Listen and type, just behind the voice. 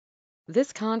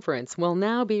This conference will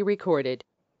now be recorded.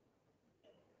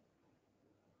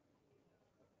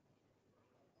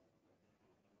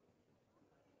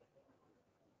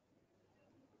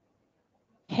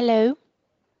 Hello,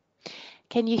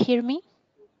 can you hear me?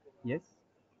 Yes.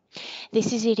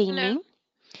 This is Irini.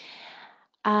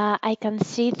 I can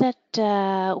see that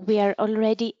we are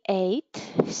already 8,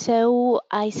 so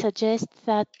I suggest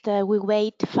that we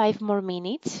wait 5 more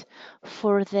minutes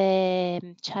for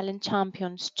the challenge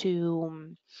champions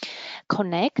to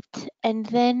connect, and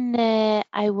then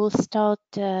I will start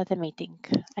the meeting.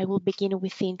 I will begin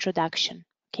with the introduction.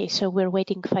 Okay, so we're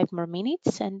waiting 5 more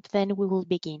minutes and then we will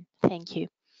begin. Thank you.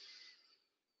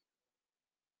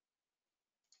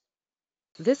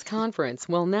 This conference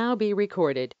will now be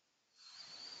recorded.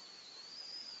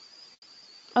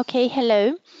 Okay,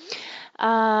 hello.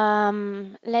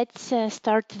 Let's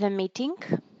start the meeting.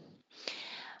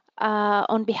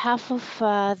 On behalf of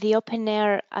the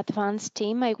OpenAIRE Advanced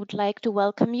team, I would like to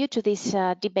welcome you to this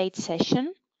debate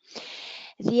session.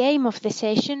 The aim of the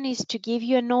session is to give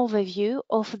you an overview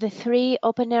of the 3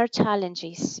 OpenAIRE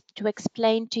challenges, to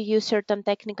explain to you certain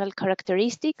technical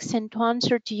characteristics and to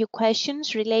answer to you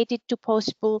questions related to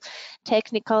possible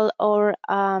technical or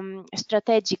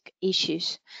strategic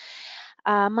issues.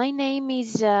 My name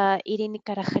is Irini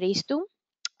Karachristou.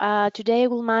 Today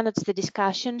we'll manage the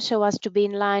discussion so as to be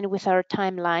in line with our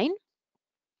timeline.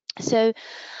 So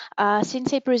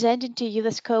since I presented to you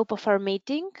the scope of our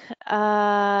meeting,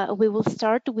 we will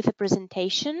start with a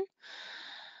presentation.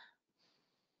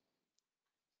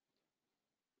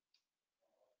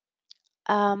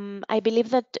 I believe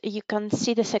that you can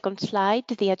see the second slide,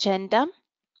 the agenda.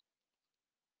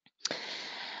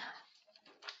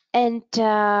 And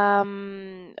how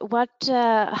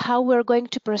we're going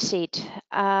to proceed.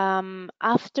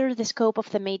 After the scope of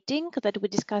the meeting that we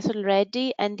discussed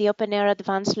already and the OpenAIRE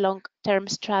Advanced Long-Term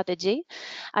Strategy,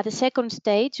 at the second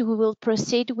stage, we will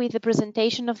proceed with the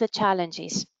presentation of the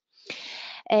challenges.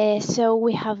 So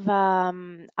we have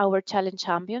our challenge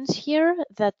champions here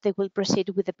that they will proceed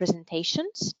with the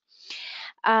presentations.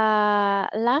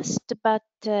 Last but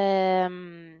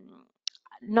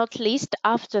not least,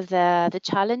 after the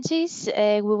challenges,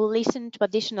 we will listen to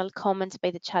additional comments by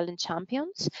the challenge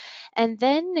champions. And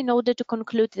then in order to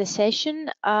conclude the session,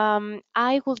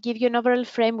 I will give you an overall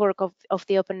framework of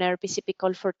the OpenAIRE PCP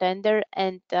call for tender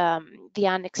and the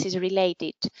annexes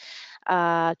related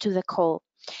to the call.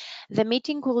 The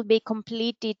meeting will be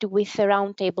completed with a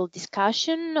roundtable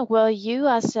discussion where you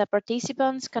as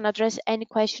participants can address any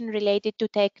question related to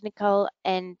technical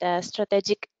and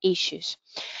strategic issues.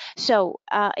 So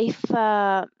if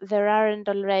there aren't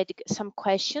already some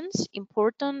questions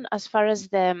important as far as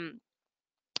the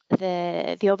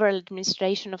overall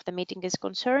administration of the meeting is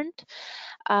concerned,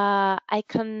 I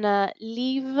can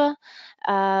leave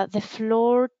the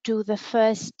floor to the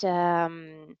first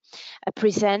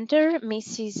presenter,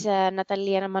 Mrs.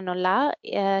 Natalia Manola.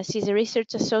 She's a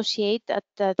research associate at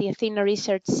the Athena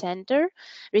Research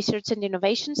and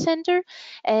Innovation Center.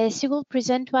 She will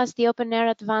present to us the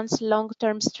OpenAIRE Advanced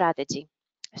Long-Term Strategy.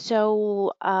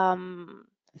 So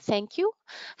thank you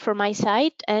from my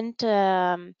side, and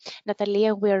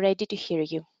Natalia, we are ready to hear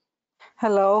you.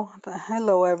 Hello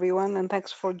everyone, and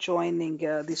thanks for joining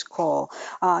this call.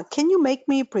 Can you make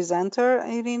me a presenter,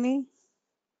 Irini?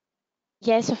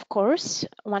 Yes, of course.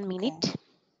 1 minute.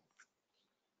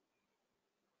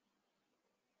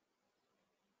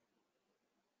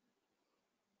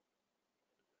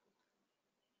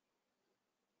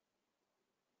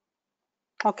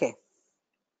 Okay.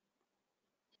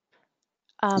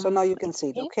 Okay. So now you can see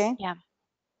it, okay? Yeah.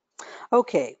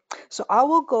 Okay, so I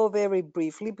will go very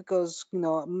briefly because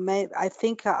I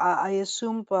think I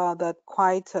assume that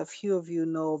quite a few of you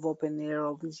know of OpenAIRE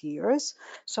all these years.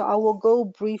 So I will go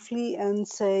briefly and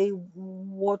say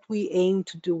what we aim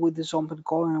to do with this open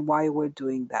call and why we're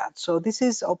doing that. So this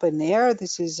is OpenAIRE.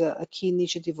 This is a key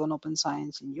initiative on open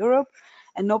science in Europe.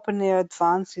 And OpenAIRE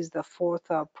Advance is the 4th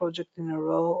project in a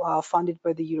row funded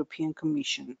by the European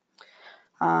Commission.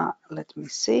 Let me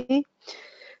see.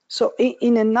 So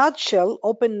in a nutshell,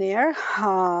 OpenAIRE,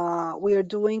 we are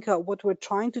doing what we're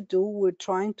trying to do. We're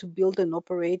trying to build and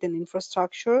operate an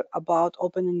infrastructure about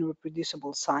open and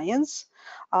reproducible science,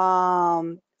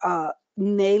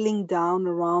 nailing down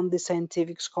around the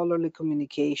scientific scholarly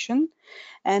communication.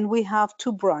 And we have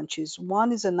 2 branches.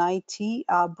 One is an IT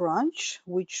branch,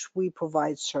 which we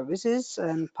provide services,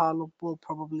 and Paolo will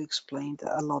probably explain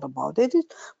a lot about it,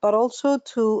 but also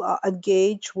to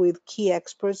engage with key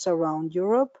experts around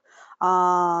Europe,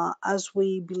 as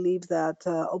we believe that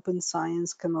open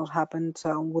science cannot happen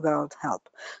without help.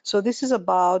 So this is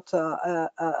about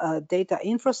a data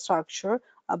infrastructure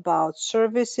about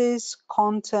services,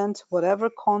 content, whatever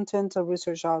content or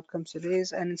research outcomes it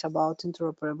is, and it's about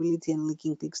interoperability and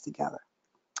linking things together.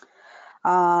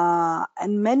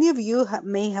 And many of you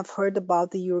may have heard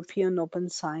about the European Open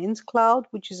Science Cloud,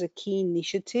 which is a key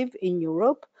initiative in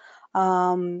Europe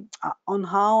on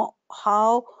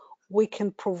how we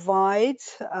can provide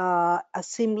a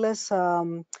seamless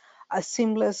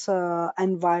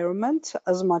environment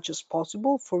as much as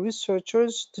possible for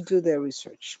researchers to do their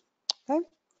research. Okay.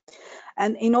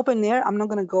 And in OpenAIRE, I'm not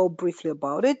going to go briefly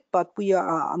about it, but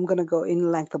I'm going to go in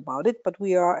length about it, but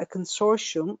we are a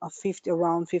consortium of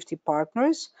around 50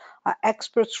 partners,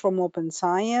 experts from open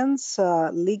science,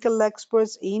 legal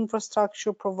experts,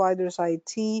 infrastructure providers,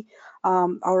 IT,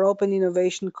 our open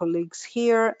innovation colleagues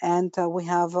here, and we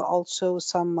have also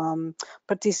some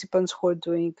participants who are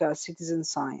doing citizen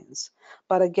science.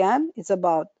 But again, it's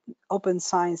about open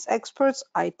science experts,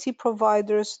 IT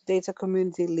providers, data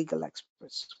community, legal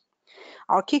experts.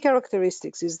 Our key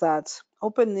characteristics is that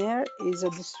OpenAIRE is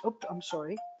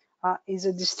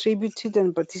a distributed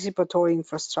and participatory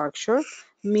infrastructure,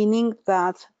 meaning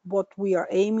that what we are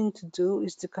aiming to do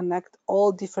is to connect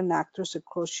all different actors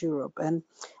across Europe. And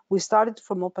we started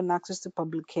from open access to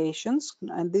publications,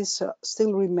 and this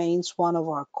still remains one of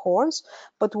our cores,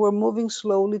 but we're moving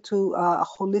slowly to a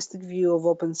holistic view of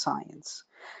open science.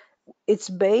 It's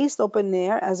based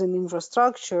OpenAIRE as an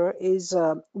infrastructure is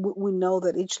we know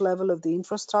that each level of the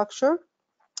infrastructure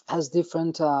has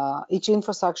different each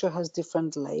infrastructure has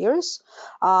different layers.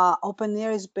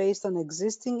 OpenAIRE is based on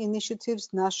existing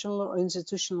initiatives, national or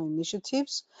institutional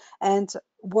initiatives, and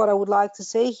what I would like to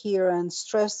say here and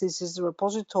stress this is the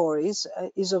repositories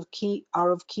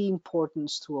are of key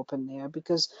importance to OpenAIRE,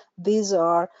 because these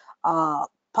are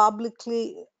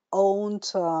publicly owned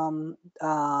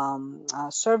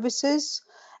services.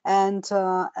 And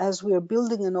as we are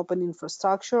building an open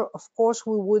infrastructure, of course,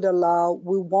 we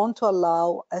want to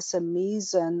allow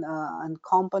SMEs and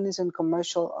companies and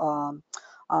commercial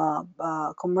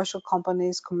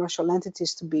companies, commercial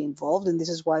entities to be involved, and this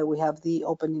is why we have the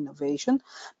open innovation.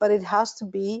 But it has to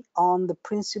be on the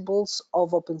principles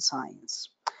of open science.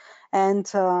 And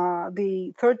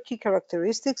the third key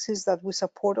characteristics is that we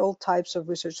support all types of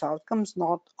research outcomes,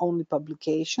 not only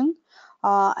publication.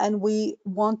 And we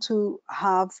want to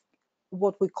have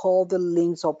what we call the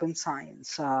linked open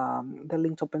science,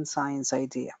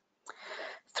 idea.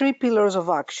 3 pillars of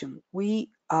action. We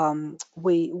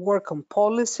work on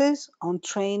policies, on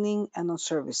training, and on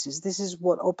services. This is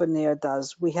what OpenAIRE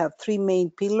does. We have 3 main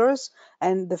pillars,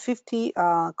 and the 50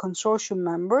 consortium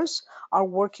members are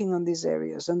working on these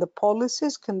areas. And the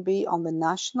policies can be on the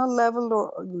national level,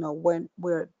 or when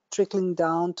we're trickling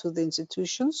down to the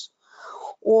institutions,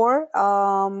 or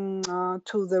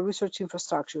to the research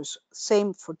infrastructures.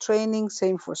 Same for training,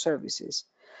 same for services.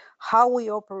 How we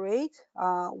operate,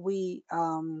 we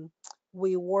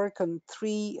work on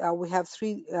we have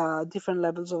 3 different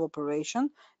levels of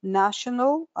operation.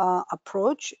 National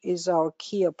approach is our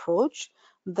key approach.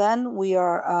 Then we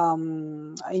are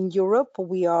in Europe,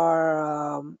 we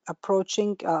are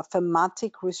approaching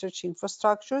thematic research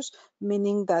infrastructures,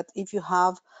 meaning that if you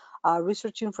have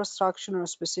research infrastructure or a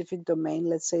specific domain,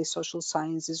 let's say social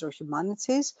sciences or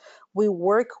humanities, we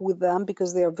work with them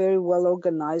because they are very well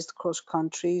organized cross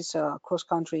country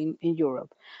in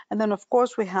Europe. And then, of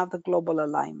course, we have the global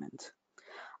alignment.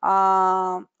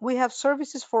 We have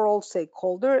services for all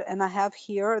stakeholders, and I have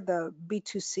here the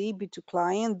B2C, B2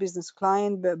 client, business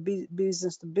client,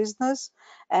 business to business,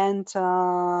 and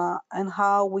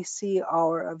how we see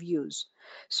our views.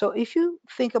 So if you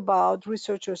think about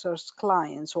researchers as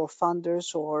clients, or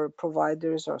funders or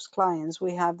providers as clients,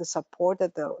 we have the support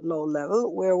at the low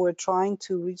level where we're trying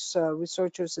to reach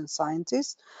researchers and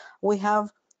scientists. We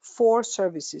have 4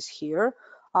 services here.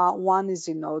 One is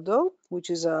Inodo, which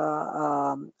is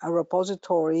a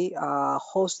repository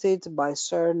hosted by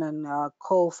CERN and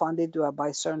co-funded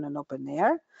by CERN and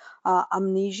OpenAIRE.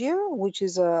 Amnesia, which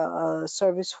is a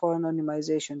service for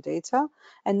anonymization data.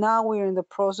 And now we're in the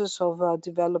process of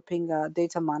developing a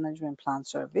data management plan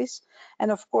service.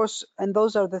 And of course, and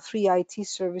those are the 3 IT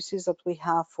services that we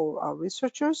have for our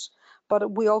researchers. But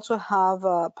we also have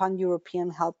a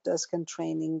pan-European help desk and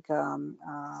training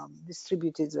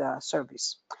distributed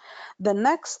service. The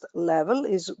next level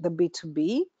is the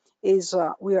B2B,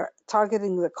 we are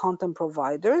targeting the content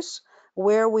providers,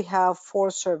 where we have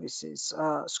 4 services.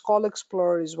 Scholar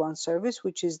Explorer is one service,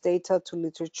 which is data to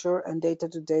literature and data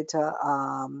to data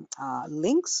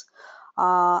links.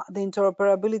 The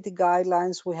interoperability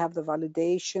guidelines, we have the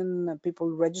validation, people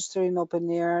register in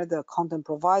OpenAIRE, the content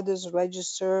providers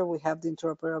register, we have the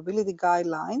interoperability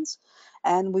guidelines,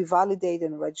 and we validate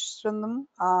and register them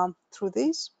through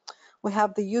these. We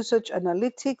have the usage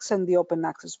analytics and the open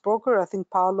access broker. I think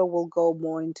Paolo will go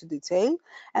more into detail.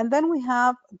 And then we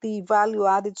have the value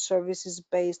added services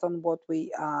based on what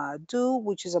we do,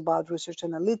 which is about research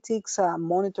analytics,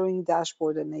 monitoring,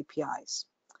 dashboard, and APIs.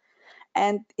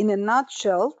 And in a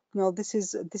nutshell, this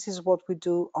is what we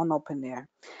do on OpenAIRE.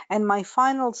 And my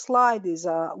final slide is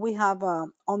we have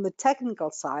on the technical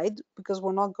side, because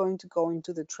we're not going to go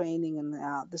into the training and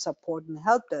the support and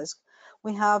help desk,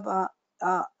 we have a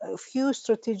few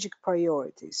strategic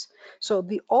priorities. So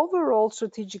the overall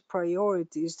strategic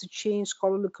priority is to change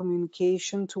scholarly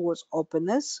communication towards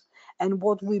openness. And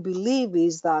what we believe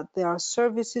is that there are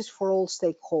services for all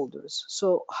stakeholders.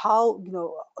 So how,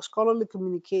 scholarly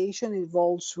communication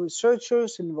involves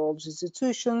researchers, involves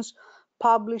institutions,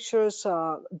 publishers,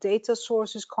 data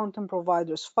sources, content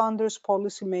providers, funders,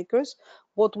 policymakers.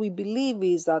 What we believe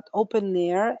is that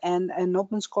OpenAIRE and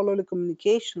open scholarly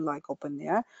communication like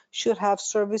OpenAIRE should have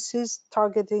services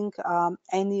targeting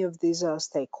any of these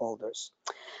stakeholders.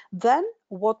 Then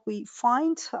what we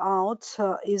find out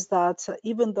is that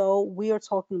even though we are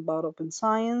talking about open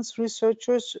science,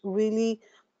 researchers really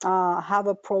have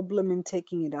a problem in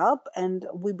taking it up. And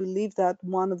we believe that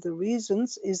one of the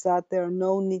reasons is that there are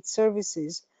no need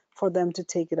services for them to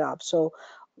take it up. So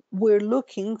we're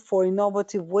looking for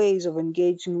innovative ways of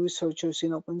engaging researchers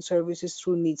in open services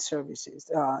through need services,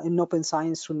 in open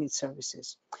science through need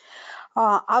services.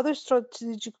 Other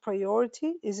strategic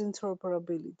priority is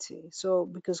interoperability. So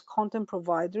because content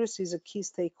providers is a key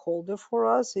stakeholder for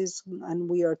us, and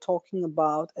we are talking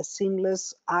about a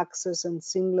seamless access and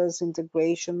seamless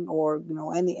integration, or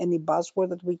any buzzword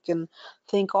that we can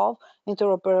think of,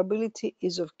 interoperability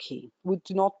is of key. We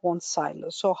do not want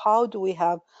silos. So how do we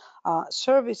have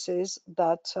services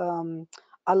that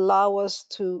allow us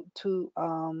to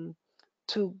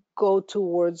go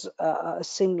towards a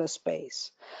seamless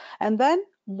space? And then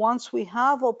once we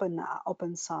have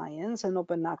open science and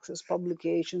open access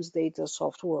publications, data,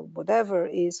 software, whatever,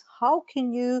 is how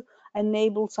can you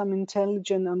enable some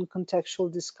intelligent and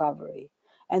contextual discovery?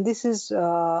 And this is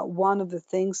one of the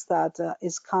things that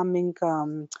is coming,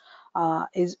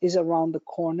 is around the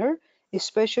corner,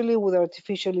 especially with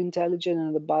artificial intelligence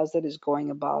and the buzz that is going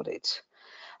about it.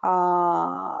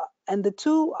 And the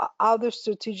two other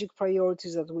strategic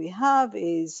priorities that we have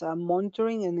is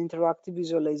monitoring and interactive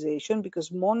visualization,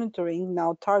 because monitoring,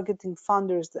 now targeting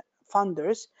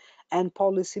funders and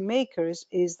policymakers,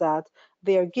 is that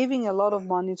they are giving a lot of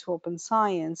money to open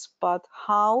science, but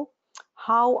how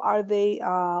are they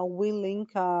willing,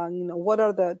 what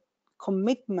are the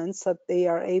commitments that they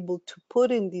are able to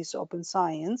put in this open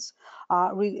science,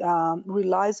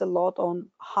 relies a lot on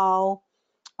how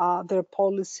their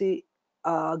policy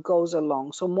goes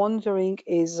along. So monitoring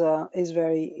is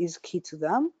key to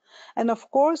them. And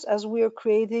of course, as we are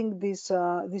creating this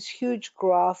huge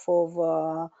graph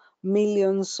of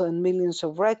millions and millions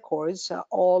of records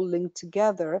all linked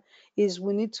together, is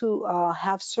we need to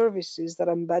have services that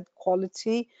embed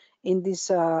quality in this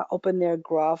OpenAIRE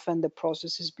graph and the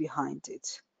processes behind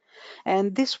it.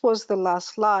 And this was the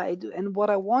last slide. And what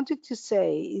I wanted to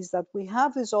say is that we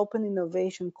have this open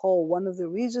innovation call. One of the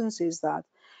reasons is that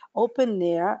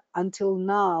OpenAIRE, until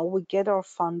now, we get our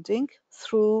funding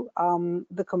through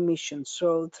the Commission,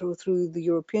 so through the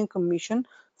European Commission,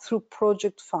 through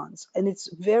project funds. And it's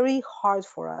very hard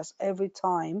for us every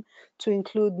time to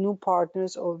include new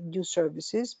partners or new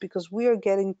services, because we are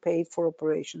getting paid for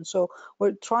operations. So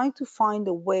we're trying to find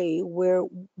a way where,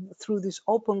 through these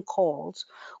open calls,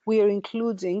 we are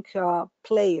including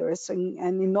players and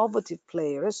innovative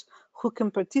players who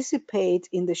can participate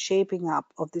in the shaping up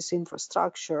of this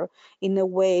infrastructure in a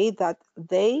way that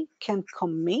they can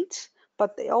commit,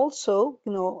 but they also,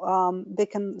 they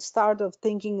can start of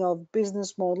thinking of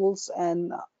business models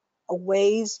and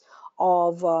ways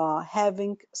of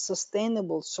having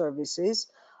sustainable services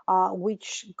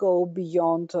which go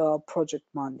beyond project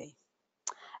money.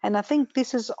 And I think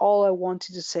this is all I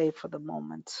wanted to say for the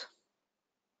moment.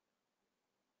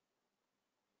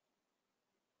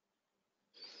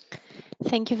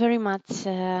 Thank you very much,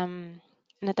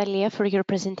 Natalia, for your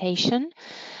presentation.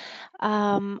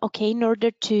 Okay, in order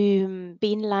to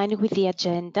be in line with the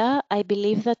agenda, I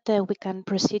believe that we can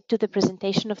proceed to the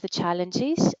presentation of the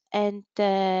challenges. And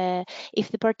if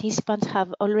the participants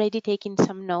have already taken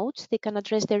some notes, they can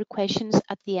address their questions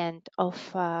at the end of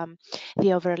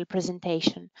the overall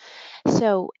presentation.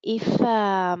 So if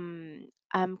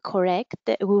I'm correct,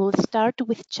 we will start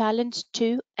with challenge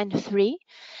 2 and 3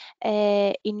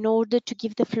 in order to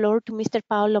give the floor to Mr.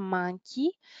 Paolo Manchi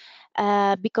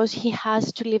because he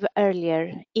has to leave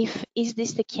earlier. If this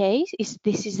is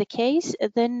the case,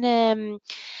 then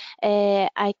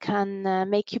I can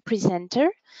make you presenter,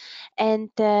 and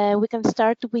we can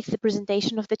start with the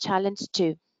presentation of the challenge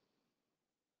 2.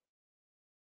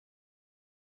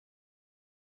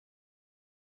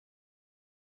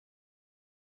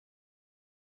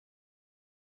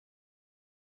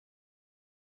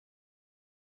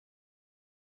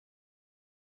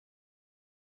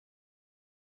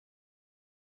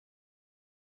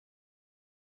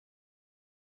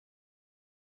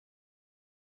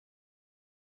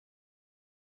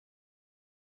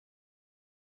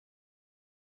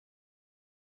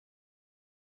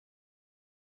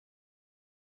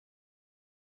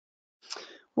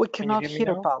 We Can you cannot hear me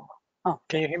hear now? Paolo. Oh,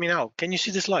 Can you hear me now? Can you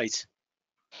see the slides?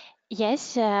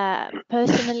 Yes,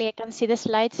 personally, I can see the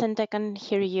slides and I can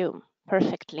hear you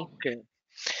perfectly. Okay.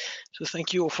 So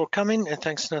thank you all for coming, and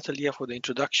thanks, Natalia, for the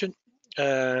introduction.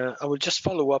 I will just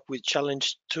follow up with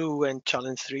challenge 2 and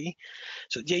challenge 3.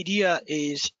 So the idea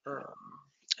is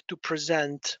to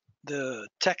present the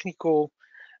technical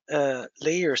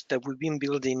layers that we've been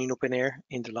building in OpenAIRE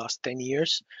in the last 10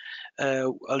 years.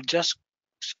 I'll just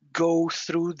go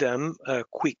through them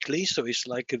quickly, so it's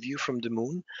like a view from the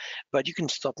moon, but you can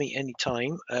stop me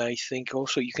anytime. I think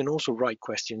also you can also write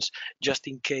questions just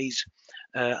in case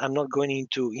I'm not going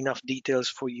into enough details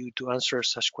for you to answer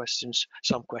such questions,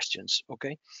 some questions,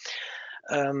 okay?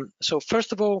 So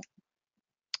first of all,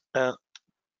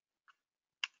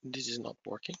 this is not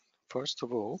working. First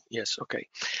of all, yes, okay.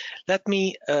 Let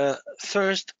me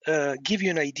first give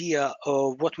you an idea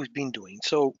of what we've been doing.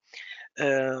 So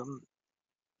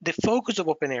the focus of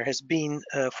OpenAIRE has been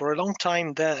for a long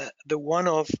time the one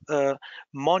of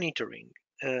monitoring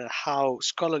how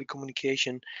scholarly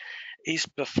communication is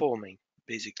performing,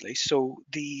 basically. So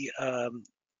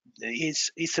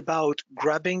it's about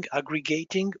grabbing,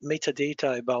 aggregating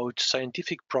metadata about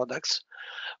scientific products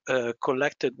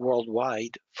collected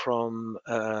worldwide from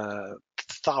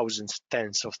thousands,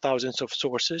 tens of thousands of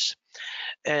sources,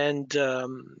 and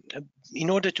in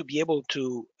order to be able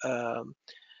to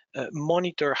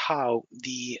monitor how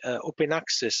the open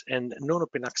access and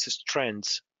non-open access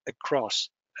trends across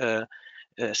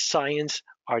science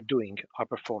are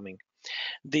performing.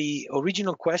 The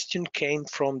original question came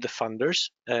from the funders,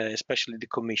 especially the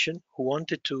Commission, who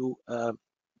wanted to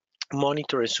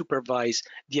monitor and supervise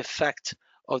the effect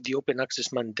of the open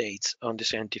access mandates on the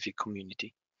scientific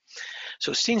community.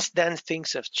 So since then,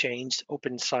 things have changed.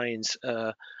 Open science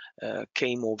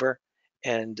came over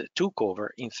and took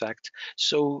over, in fact.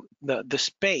 So the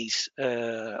space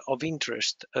of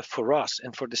interest for us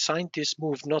and for the scientists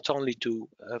moved not only to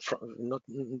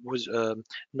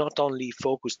not only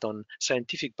focused on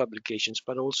scientific publications,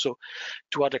 but also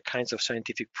to other kinds of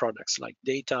scientific products like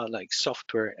data, like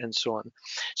software, and so on.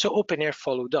 So OpenAIRE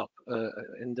followed up,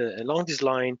 and along this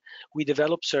line, we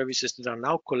developed services that are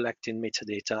now collecting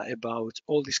metadata about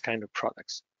all these kind of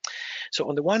products. So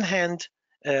on the one hand,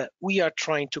 we are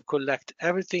trying to collect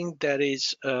everything that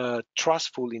is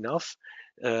trustful enough,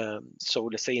 so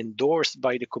let's say endorsed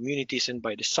by the communities and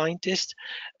by the scientists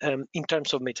in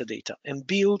terms of metadata, and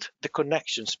build the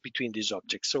connections between these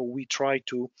objects. So we try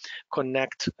to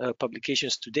connect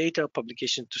publications to data,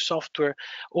 publications to software,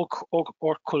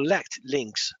 or collect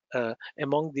links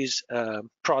among these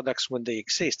products when they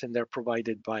exist and they're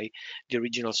provided by the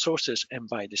original sources and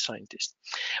by the scientists.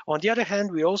 On the other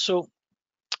hand, we also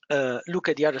look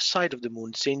at the other side of the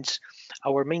moon, since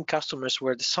our main customers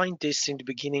were the scientists in the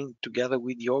beginning, together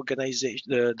with the organization,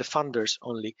 the funders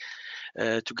only,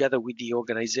 together with the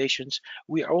organizations.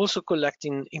 We are also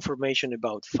collecting information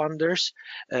about funders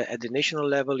at the national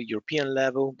level, European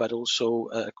level, but also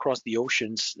across the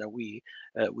oceans that we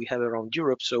have around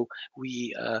Europe. So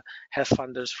we have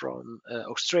funders from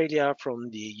Australia, from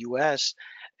the US,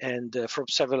 and from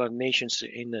several nations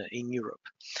in Europe.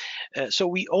 So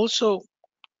we also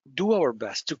do our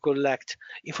best to collect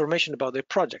information about their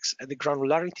projects at the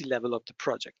granularity level of the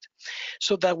project,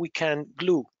 so that we can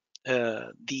glue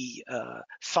the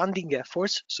funding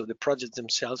efforts, so the projects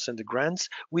themselves and the grants,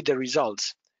 with the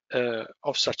results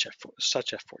of such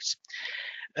efforts.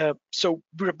 So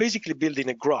we're basically building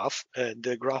a graph,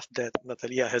 the graph that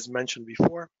Natalia has mentioned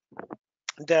before,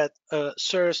 that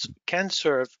can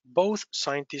serve both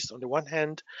scientists on the one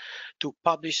hand to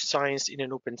publish science in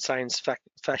an open science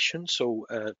fashion, so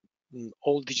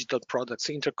all digital products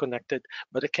interconnected,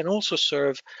 but it can also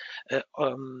serve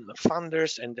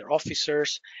funders and their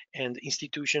officers and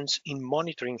institutions in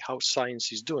monitoring how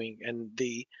science is doing and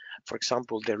for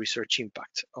example, the research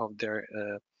impact of their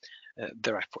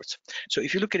efforts. So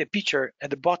if you look at a picture at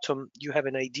the bottom, you have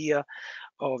an idea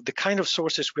of the kind of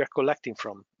sources we are collecting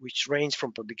from, which range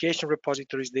from publication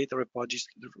repositories, data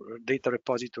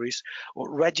repositories,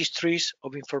 or registries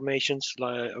of information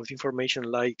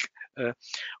like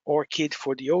ORCID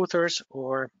for the authors,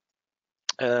 or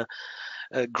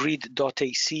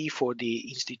grid.ac for the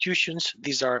institutions.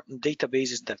 These are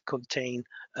databases that contain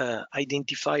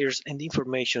identifiers and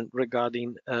information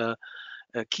regarding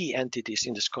key entities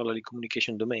in the scholarly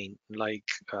communication domain, like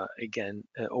again,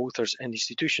 authors and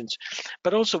institutions.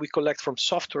 But also we collect from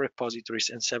software repositories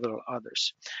and several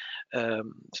others,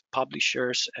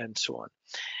 publishers and so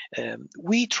on.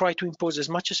 We try to impose as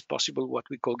much as possible what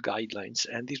we call guidelines,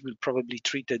 and this will probably be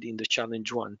treated in the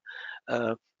challenge one.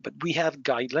 But we have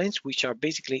guidelines which are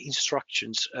basically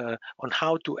instructions on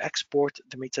how to export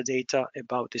the metadata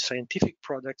about the scientific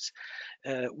products,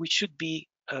 which should be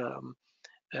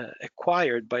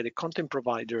acquired by the content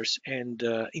providers and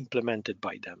implemented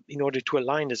by them in order to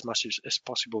align as much as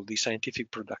possible the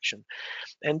scientific production.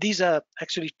 And these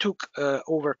actually took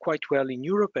over quite well in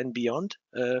Europe and beyond,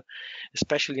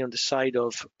 especially on the side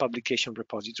of publication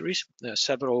repositories.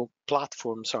 Several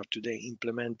platforms are today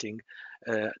implementing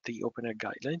the OpenAIRE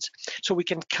guidelines. So we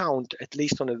can count at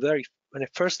least on a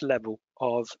first level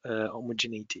of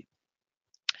homogeneity.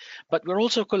 But we're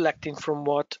also collecting from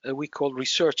what we call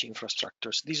research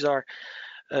infrastructures. These are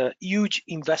huge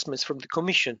investments from the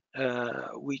Commission,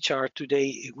 which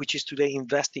is today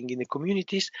investing in the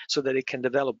communities so that they can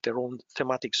develop their own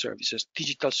thematic services,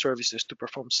 digital services to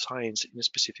perform science in a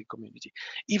specific community.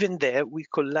 Even there, we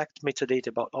collect metadata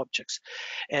about objects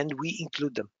and we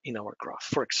include them in our graph.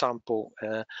 For example,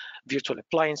 virtual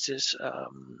appliances,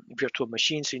 virtual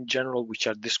machines in general, which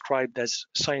are described as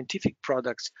scientific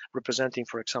products representing,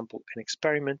 for example, an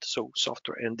experiment, so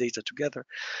software and data together,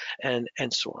 and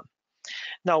so on.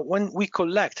 Now, when we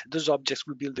collect those objects,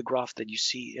 we build the graph that you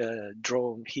see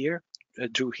drew here.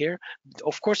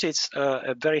 Of course, it's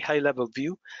a very high-level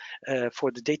view. For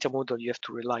the data model, you have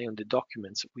to rely on the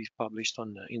documents we've published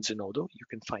in Zenodo. You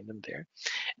can find them there.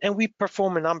 And we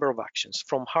perform a number of actions,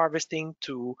 from harvesting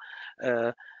to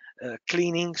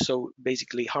cleaning, so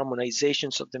basically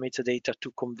harmonizations of the metadata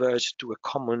to converge to a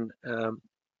common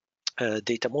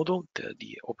data model,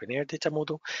 the OpenAIRE data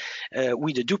model.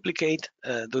 We deduplicate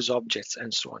those objects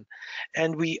and so on.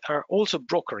 And we are also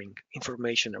brokering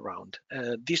information around.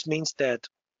 This means that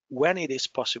when it is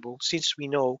possible, since we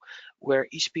know where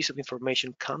each piece of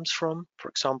information comes from, for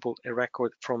example, a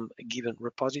record from a given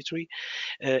repository,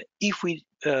 if we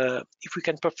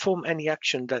can perform any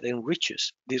action that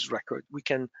enriches this record, we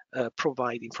can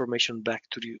provide information back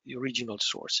to the original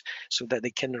source so that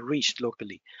they can enrich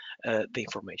locally the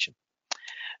information.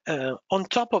 On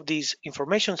top of this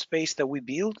information space that we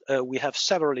build, we have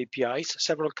several APIs,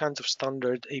 several kinds of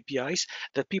standard APIs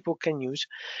that people can use,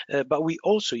 but we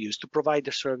also use to provide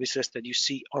the services that you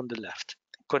see on the left.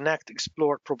 Connect,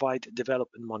 explore, provide, develop,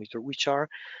 and monitor, which are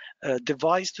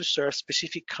devised to serve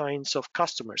specific kinds of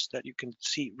customers that you can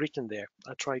see written there.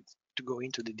 I'll try to go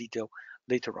into the detail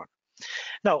later on.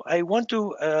 Now, I want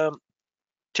to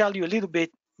tell you a little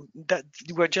bit that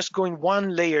we're just going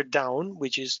one layer down,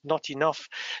 which is not enough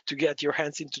to get your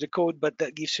hands into the code, but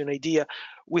that gives you an idea.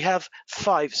 We have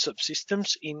 5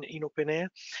 subsystems in OpenAIRE.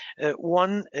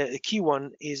 A key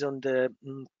one is on the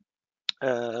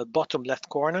bottom left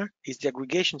corner, is the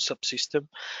aggregation subsystem.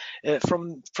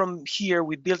 From here,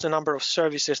 we built a number of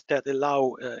services that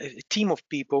allow a team of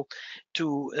people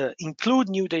to include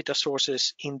new data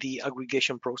sources in the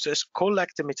aggregation process,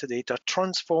 collect the metadata,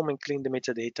 transform and clean the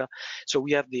metadata. So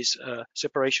we have this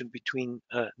separation between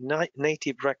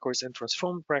native records and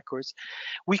transformed records.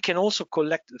 We can also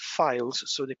collect the files,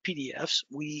 so the PDFs.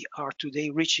 We are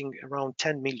today reaching around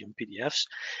 10 million PDFs.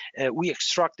 We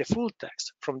extract the full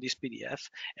text from this PDF.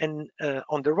 And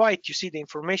on the right, you see the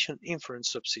information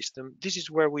inference subsystem. This is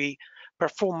where we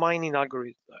perform mining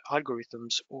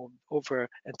algorithms over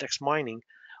and text mining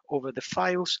over the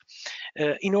files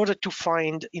in order to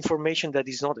find information that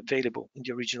is not available in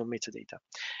the original metadata.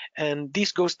 And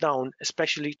this goes down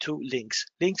especially to links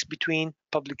between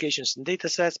publications and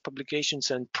datasets,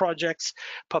 publications and projects,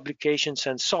 publications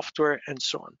and software, and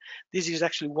so on. This is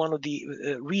actually one of the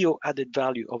real added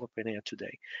value of OpenAIRE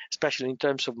today, especially in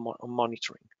terms of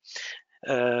monitoring.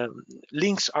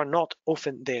 Links are not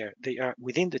often there. They are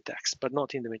within the text, but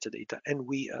not in the metadata, and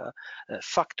we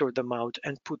factor them out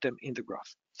and put them in the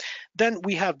graph. Then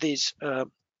we have this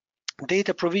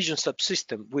data provision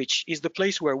subsystem, which is the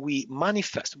place where we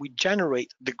manifest, we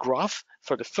generate the graph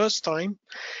for the first time.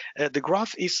 The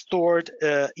graph is stored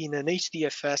in an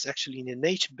HDFS, actually in an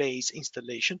HBase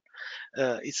installation.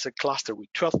 It's a cluster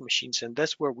with 12 machines, and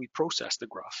that's where we process the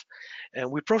graph.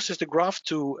 And we process the graph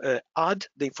to add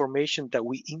the information that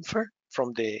we infer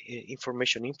from the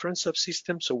information inference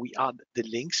subsystem. So we add the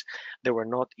links that were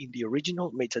not in the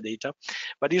original metadata.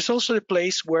 But it's also a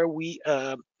place where we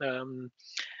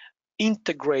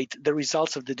integrate the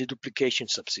results of the deduplication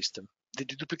subsystem. The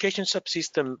deduplication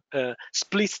subsystem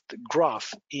splits the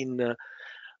graph in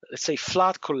let's say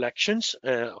flat collections,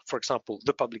 for example,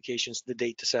 the publications, the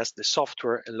data sets, the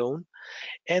software alone,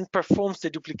 and performs the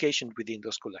duplication within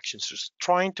those collections, just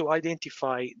trying to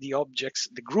identify the objects,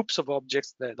 the groups of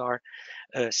objects that are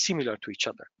similar to each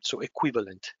other, so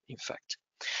equivalent, in fact.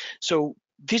 So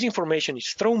this information is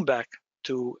thrown back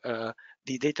to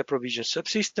the data provision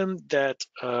subsystem that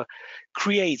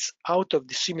creates out of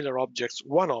the similar objects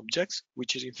one object,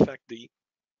 which is in fact the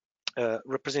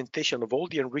representation of all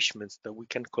the enrichments that we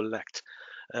can collect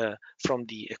from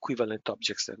the equivalent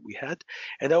objects that we had.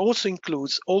 And that also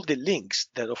includes all the links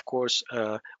that, of course,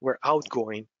 were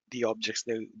outgoing the objects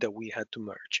that we had to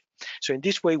merge. So in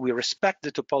this way, we respect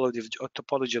the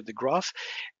topology of the graph.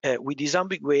 We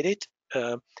disambiguate it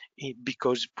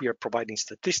because we are providing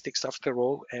statistics after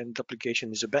all, and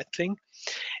duplication is a bad thing.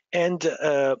 And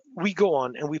we go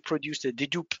on and we produce the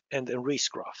dedupe and enrich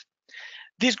graph.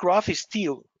 This graph is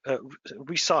still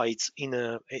resides in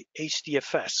a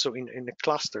HDFS, so in a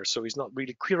cluster, so it's not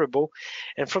really queryable.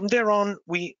 And from there on,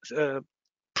 we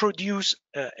produce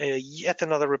yet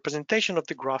another representation of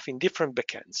the graph in different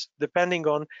backends, depending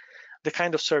on the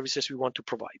kind of services we want to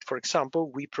provide. For example,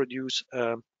 we produce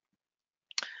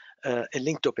a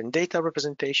linked open data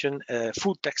representation, a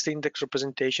full text index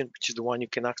representation, which is the one you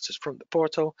can access from the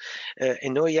portal.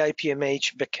 An OEI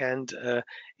PMH backend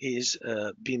is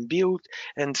being built,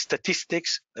 and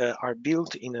statistics are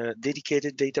built in a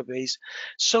dedicated database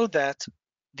so that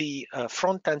the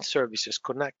front-end services,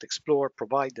 connect, explore,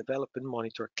 provide, develop, and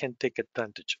monitor, can take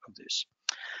advantage of this.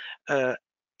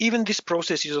 Even this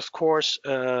process is, of course,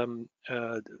 a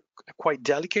quite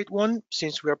delicate one,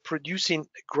 since we are producing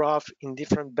a graph in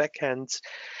different backends,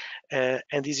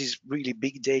 and this is really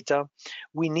big data.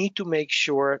 We need to make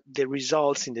sure the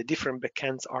results in the different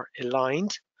backends are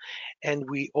aligned, and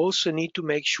we also need to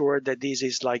make sure that this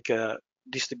is like a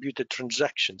distributed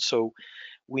transaction. So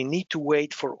we need to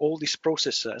wait for all these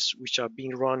processes which are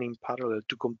being run in parallel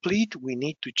to complete. We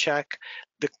need to check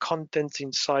the content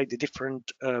inside the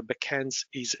different backends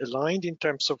is aligned in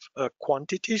terms of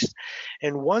quantities.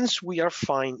 And once we are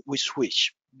fine, we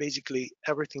switch. Basically,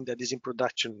 everything that is in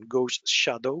production goes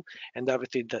shadow, and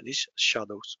everything that is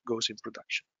shadows goes in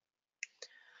production.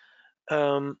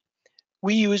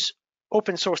 We use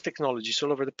open source technologies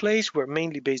all over the place. We're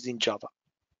mainly based in Java.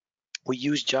 We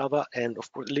use Java and,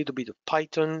 of course, a little bit of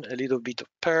Python, a little bit of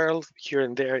Perl here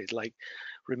and there, it's like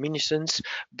reminiscence,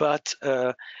 but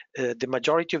the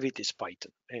majority of it is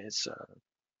Python. It's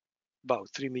about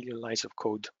 3 million lines of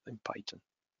code in Python.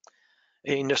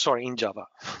 In Java,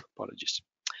 apologies.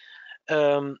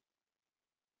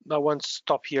 I won't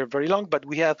stop here very long, but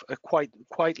we have a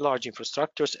quite large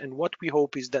infrastructures, and what we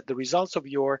hope is that the results of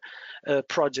your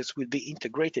projects will be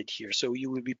integrated here. So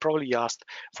you will be probably asked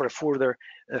for a further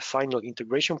final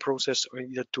integration process, or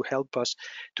either to help us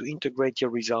to integrate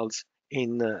your results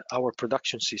in our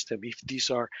production system if these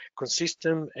are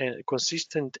consistent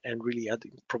and really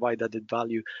provide added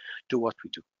value to what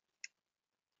we do.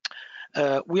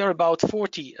 We are about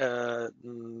 40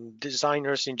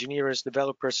 designers, engineers,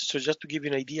 developers. So just to give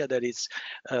you an idea that it's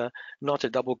not a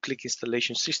double-click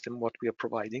installation system, what we are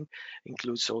providing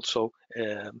includes also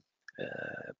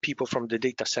people from the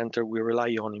data center we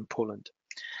rely on in Poland.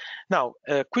 Now,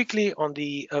 quickly on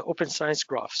the Open Science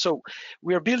graph. So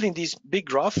we are building this big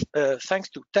graph thanks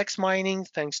to text mining,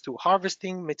 thanks to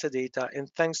harvesting metadata, and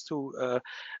thanks to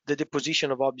the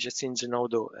deposition of objects in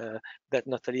Zenodo that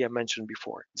Natalia mentioned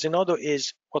before. Zenodo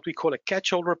is what we call a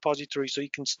catch-all repository, so you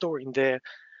can store in there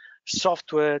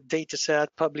software, dataset,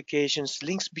 publications,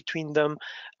 links between them,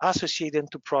 associate them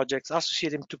to projects,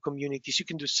 associate them to communities. You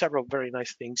can do several very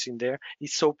nice things in there.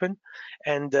 It's open,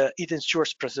 and it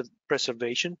ensures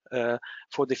preservation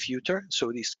for the future.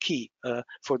 So it is key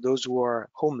for those who are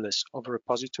homeless of a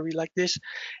repository like this.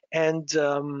 And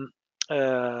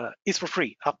it's for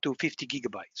free, up to 50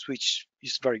 gigabytes, which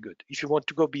is very good. If you want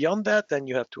to go beyond that, then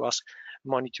you have to ask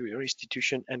money to your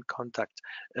institution and contact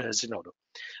Zenodo.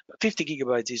 But 50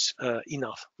 gigabytes is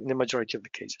enough in the majority of the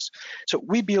cases. So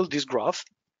we build this graph,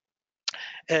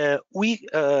 In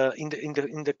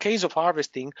the case of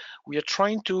harvesting, we are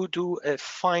trying to do a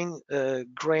fine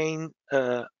grain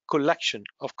collection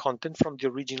of content from the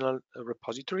original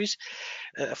repositories.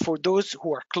 For those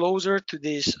who are closer to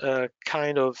this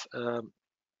kind of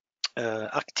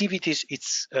activities,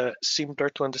 it's simpler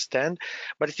to understand,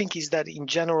 but I think is that in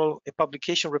general a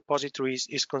publication repository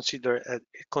is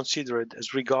considered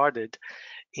as regarded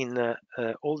in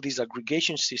all these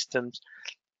aggregation systems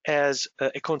as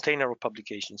a container of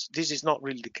publications. This is not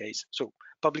really the case. So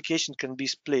publication can be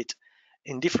split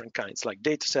in different kinds, like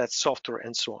datasets, software,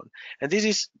 and so on. And this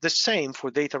is the same for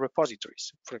data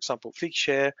repositories. For example,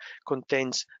 Figshare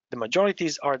contains, the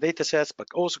majorities are datasets, but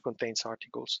also contains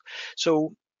articles.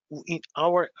 So in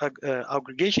our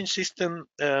aggregation system,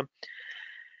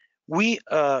 we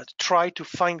try to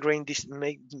fine grain this,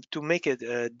 to make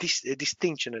a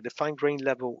distinction at the fine grain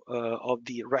level of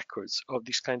the records of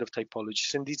this kind of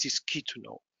typologies, and this is key to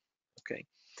know. Okay,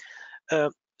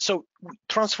 so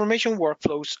transformation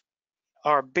workflows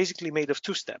are basically made of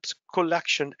two steps: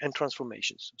 collection and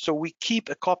transformations. So we keep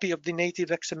a copy of the native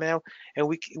XML, and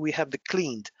we have the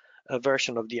cleaned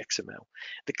version of the XML.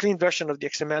 The cleaned version of the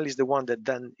XML is the one that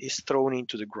then is thrown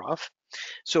into the graph.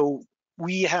 So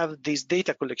we have these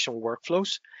data collection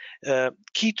workflows.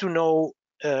 Key to know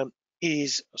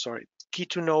is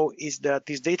that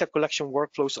these data collection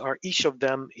workflows are, each of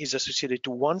them is associated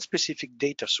to one specific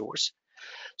data source.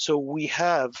 So we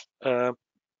have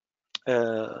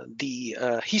the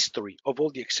history of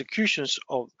all the executions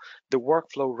of the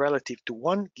workflow relative to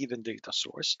one given data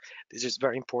source. This is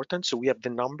very important. So we have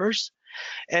the numbers,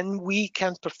 and we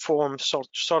can perform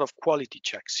sort of quality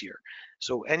checks here.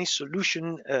 So any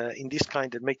solution in this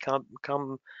kind that may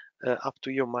come up to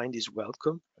your mind is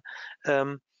welcome.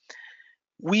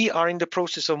 We are in the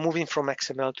process of moving from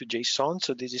XML to JSON,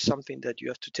 so this is something that you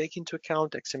have to take into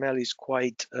account. XML is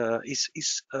quite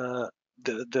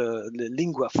the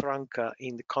lingua franca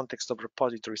in the context of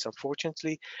repositories,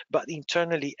 unfortunately, but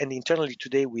internally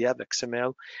today we have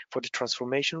XML for the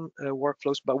transformation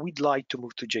workflows, but we'd like to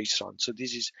move to JSON. So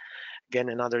this is again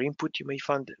another input you may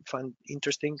find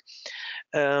interesting.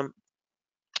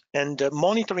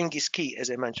 Monitoring is key,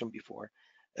 as I mentioned before.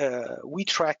 We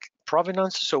track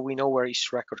provenance, so we know where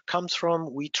each record comes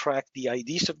from. We track the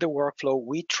IDs of the workflow.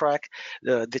 We track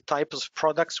the types of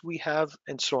products we have,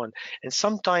 and so on. And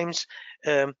sometimes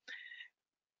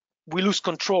we lose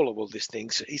control of all these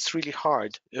things. It's really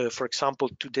hard, for example,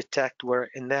 to detect where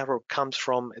an error comes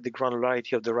from, the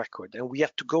granularity of the record. And we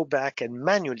have to go back and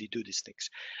manually do these things.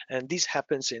 And this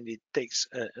happens, and it takes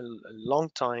a long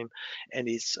time, and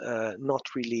it's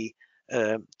not really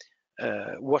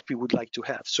what we would like to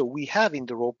have. So we have in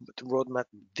the roadmap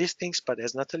these things, but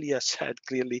as Natalia said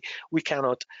clearly, we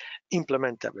cannot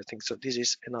implement everything. So this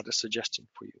is another suggestion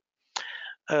for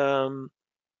you.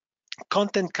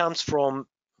 Content comes from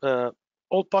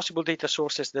all possible data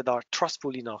sources that are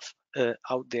trustful enough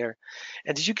out there.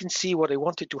 And as you can see, what I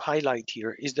wanted to highlight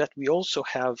here is that we also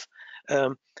have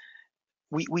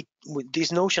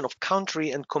this notion of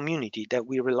country and community that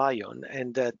we rely on,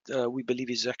 and that we believe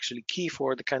is actually key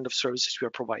for the kind of services we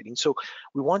are providing. So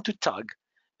we want to tag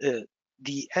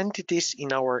the entities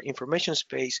in our information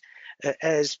space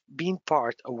as being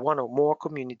part of one or more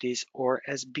communities, or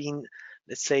as being,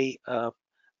 let's say,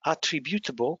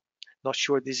 attributable, not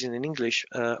sure this is an English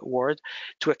word,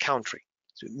 to a country.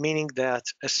 So meaning that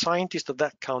a scientist of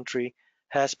that country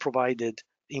has provided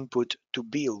input to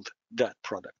build that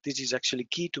product. This is actually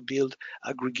key to build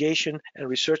aggregation and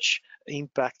research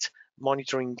impact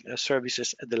monitoring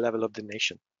services at the level of the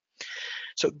nation.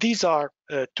 So these are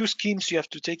two schemes you have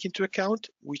to take into account,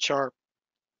 which are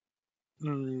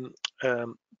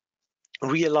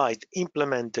realized,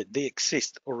 implemented, they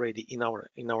exist already in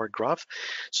our graph.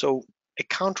 So a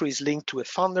country is linked to a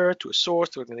funder, to a source,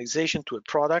 to an organization, to a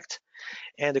product,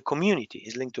 and a community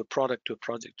is linked to a product, to a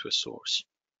project, to a source.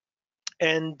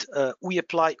 And we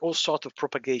apply all sorts of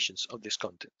propagations of this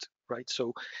content, right?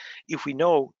 So if we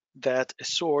know that a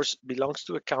source belongs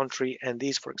to a country and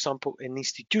is, for example, an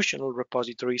institutional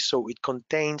repository, so it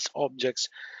contains objects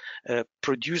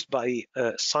produced by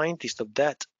scientists of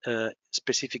that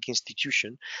specific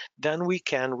institution, then we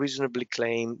can reasonably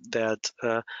claim that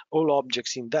all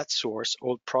objects in that source,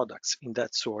 all products in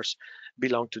that source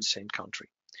belong to the same country.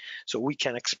 So we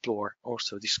can explore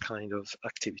also this kind of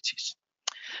activities.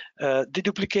 The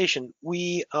duplication,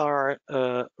 we are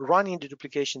running the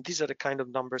duplication. These are the kind of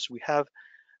numbers we have.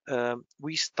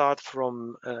 We start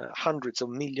from hundreds of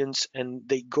millions, and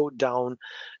they go down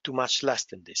to much less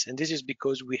than this. And this is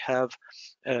because we have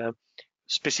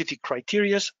specific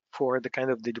criteria for the kind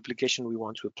of deduplication we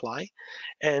want to apply,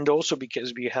 and also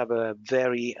because we have a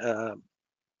very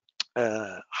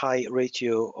high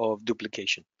ratio of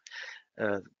duplication.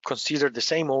 Consider the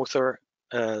same author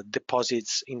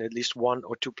deposits in at least one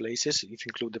or two places, if you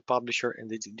include the publisher and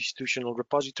the institutional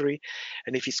repository,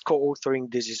 and if it's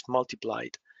co-authoring, this is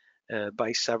multiplied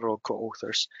by several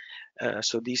co-authors.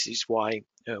 So this is why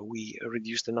we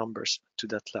reduce the numbers to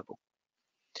that level.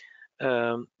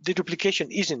 The duplication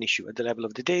is an issue at the level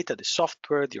of the data, the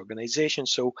software, the organization,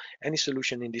 so any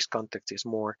solution in this context is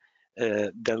more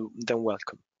than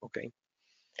welcome, okay?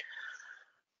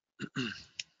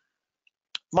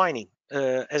 Mining.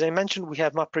 As I mentioned, we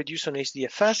have MapReduce on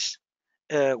HDFS,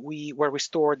 where we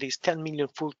store these 10 million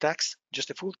full text, just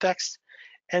a full text,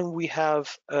 and we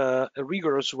have a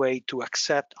rigorous way to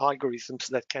accept algorithms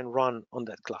that can run on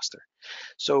that cluster.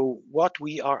 So what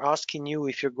we are asking you,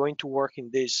 if you're going to work in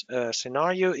this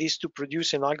scenario, is to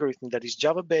produce an algorithm that is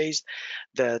Java-based,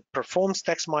 that performs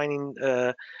text mining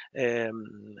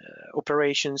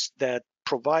operations, that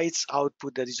provides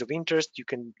output that is of interest. You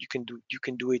can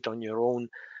do it on your own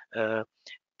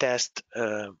test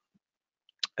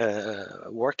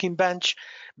working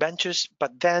benches,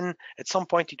 but then at some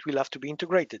point it will have to be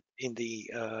integrated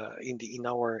in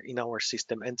our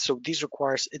system, and so this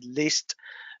requires at least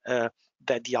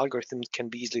that the algorithm can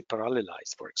be easily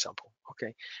parallelized, for example.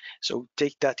 Okay, so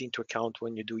take that into account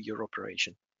when you do your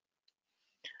operation.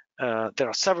 There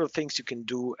are several things you can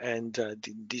do, and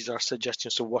these are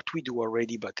suggestions of what we do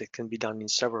already, but it can be done in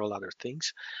several other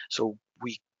things. So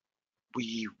we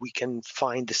can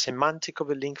find the semantic of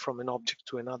a link from an object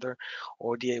to another,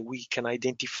 or we can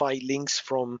identify links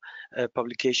from a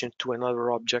publication to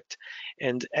another object,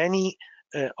 and any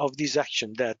of these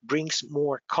actions that brings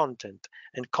more content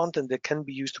and content that can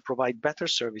be used to provide better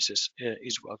services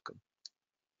is welcome.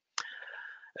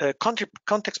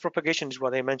 Context propagation is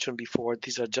what I mentioned before.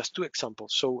 These are just two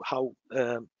examples. So how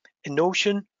a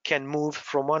notion can move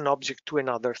from one object to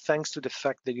another thanks to the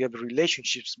fact that you have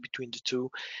relationships between the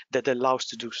two that allows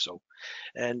to do so.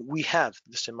 And we have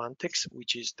the semantics,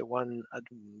 which is the one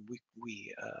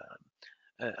we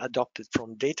adopted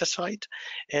from DataSite,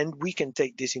 and we can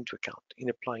take this into account in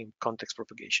applying context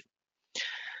propagation.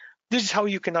 This is how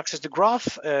you can access the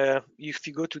graph. If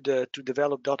you go to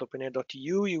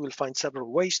develop.openaire.eu, you will find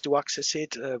several ways to access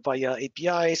it via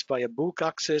APIs, via bulk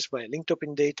access, via linked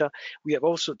open data. We have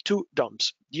also two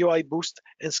DOMs, DOI Boost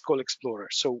and Skull Explorer,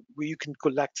 so you can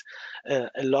collect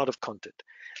a lot of content.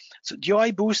 So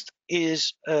DOI Boost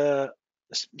is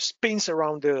spins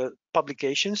around the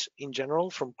publications in general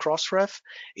from Crossref.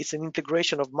 It's an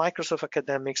integration of Microsoft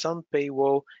Academics,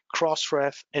 Unpaywall,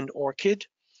 Crossref, and ORCID.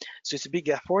 So it's a big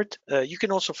effort. You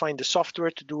can also find the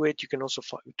software to do it. You can also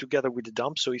find together with the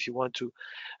dump. So if you want to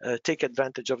take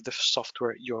advantage of the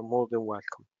software, you're more than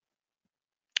welcome.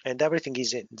 And everything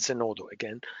is in Zenodo.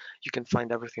 Again, you can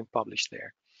find everything published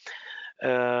there.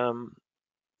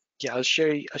 Yeah, I'll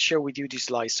share with you these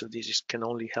slides, so this can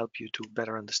only help you to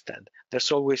better understand.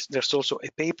 There's also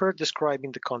a paper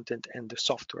describing the content and the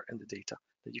software and the data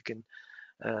that you can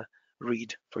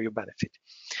read for your benefit.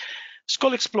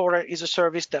 Skull Explorer is a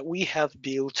service that we have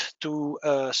built to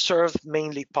serve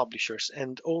mainly publishers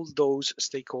and all those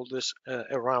stakeholders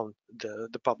around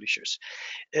the publishers.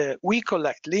 We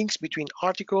collect links between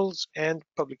articles and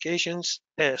publications,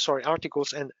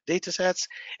 articles and datasets,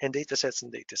 and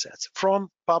datasets from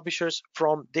publishers,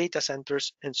 from data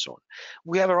centers, and so on.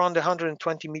 We have around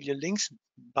 120 million links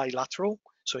bilateral,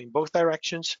 so in both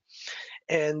directions.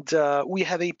 And we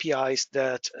have APIs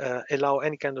that allow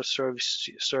any kind of service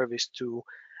to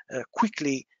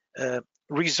quickly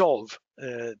resolve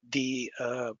the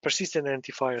persistent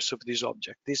identifiers of this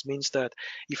object. This means that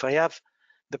if I have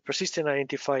the persistent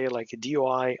identifier like a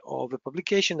DOI of a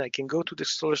publication, I can go to the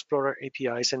Skull Explorer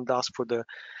APIs and ask for the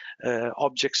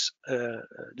objects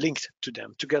linked to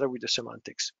them together with the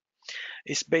semantics.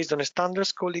 It's based on a standard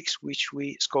Skolix,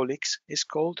 Skolix is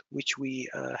called, which we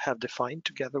have defined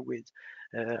together with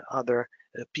other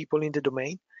people in the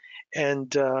domain,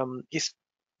 and it's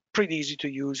pretty easy to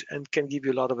use and can give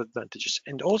you a lot of advantages.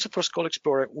 And also for Skull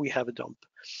Explorer, we have a dump.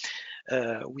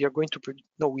 We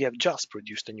have just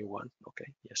produced a new one.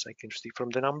 Okay, yes, I can see from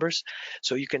the numbers.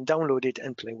 So you can download it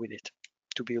and play with it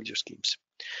to build your schemes.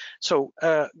 So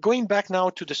going back now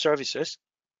to the services,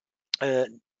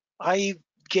 I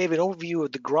gave an overview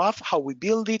of the graph, how we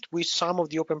build it with some of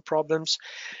the open problems,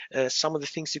 some of the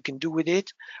things you can do with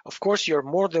it. Of course, you're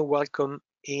more than welcome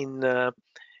in,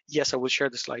 yes, I will share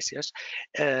the slides, yes.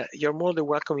 You're more than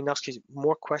welcome in asking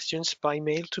more questions by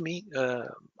mail to me.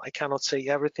 I cannot say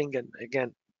everything, and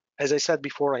again, as I said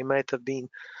before, I might have been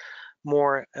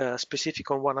more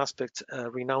specific on one aspect,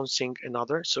 renouncing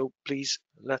another. So please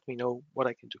let me know what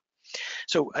I can do.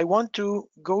 So I want to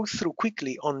go through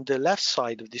quickly on the left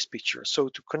side of this picture. So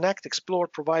to connect, explore,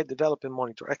 provide, develop, and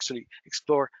monitor. Actually,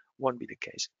 explore won't be the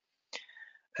case.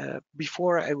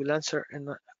 Before I will answer a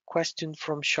question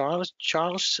from Charles.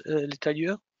 Charles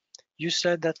Letalieu, you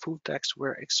said that full text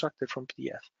were extracted from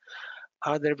PDF.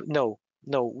 Are there? No,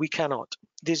 we cannot.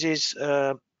 This is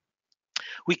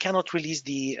we cannot release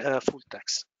the full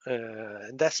text.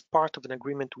 That's part of an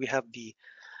agreement. We have the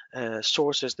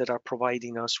sources that are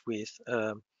providing us with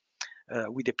the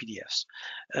PDFs.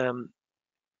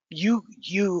 You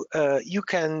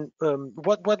can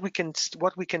what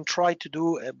we can try to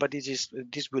do, but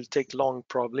this will take long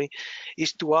probably,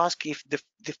 is to ask if the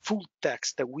full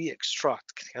text that we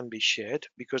extract can be shared,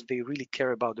 because they really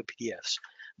care about the PDFs.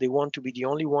 They want to be the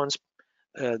only ones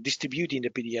distributing the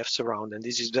PDFs around, and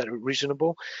this is very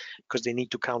reasonable because they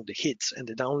need to count the hits and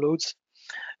the downloads.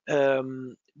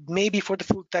 Maybe for the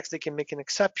full text they can make an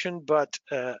exception, but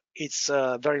it's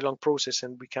a very long process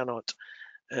and we cannot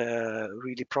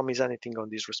really promise anything on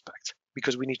this respect,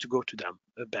 because we need to go to them,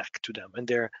 back to them, and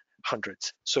there are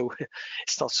hundreds, so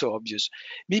it's not so obvious.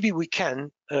 Maybe we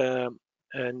can,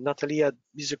 Natalia,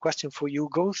 this is a question for you,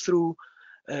 go through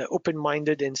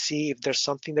open-minded and see if there's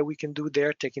something that we can do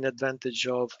there, taking advantage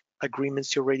of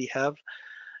agreements you already have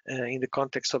in the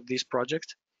context of this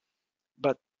project,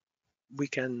 but we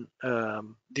can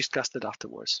discuss that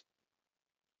afterwards.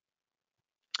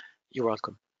 You're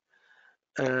welcome.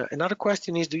 Another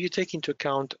question is, do you take into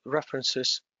account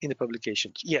references in the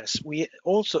publications? Yes, we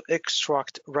also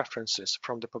extract references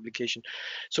from the publication.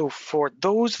 So for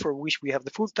those for which we have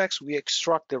the full text, we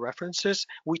extract the references.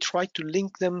 We try to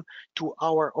link them to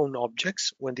our own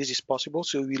objects when this is possible.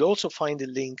 So we'll also find a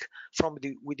link from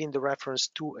within the reference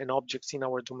to an object in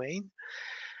our domain.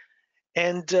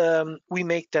 And we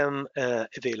make them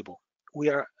available. We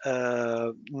are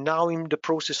now in the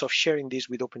process of sharing this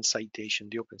with Open Citation,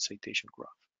 the Open Citation Graph.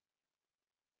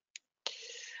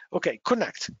 Okay,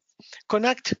 Connect.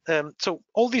 So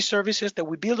all these services that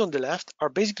we build on the left are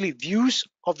basically views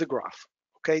of the graph.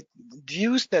 Okay,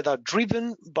 views that are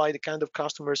driven by the kind of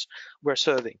customers we're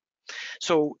serving.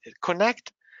 So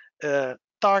Connect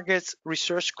targets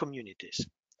research communities.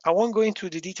 I won't go into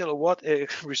the detail of what a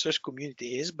research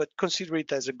community is, but consider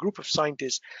it as a group of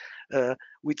scientists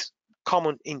with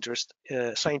common interest,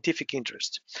 scientific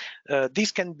interest.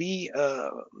 This can be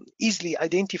easily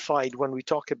identified when we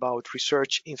talk about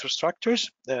research infrastructures.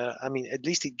 I mean, at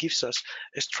least it gives us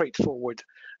a straightforward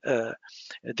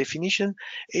definition.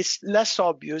 It's less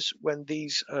obvious when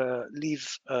these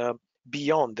live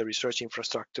beyond the research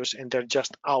infrastructures and they're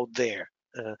just out there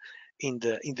in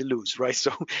the loose, right?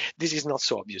 So this is not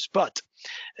so obvious, but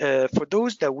for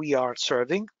those that we are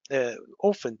serving,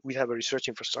 often we have a research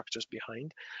infrastructures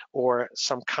behind or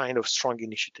some kind of strong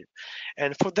initiative.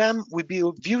 And for them, we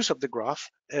build views of the graph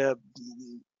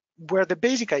where the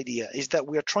basic idea is that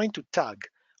we are trying to tag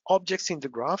objects in the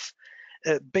graph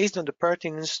based on the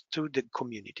pertinence to the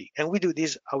community. And we do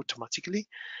this automatically.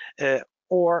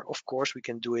 Or, of course, we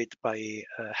can do it by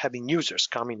having users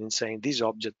come in and saying, this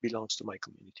object belongs to my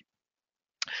community.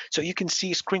 So you can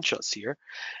see screenshots here.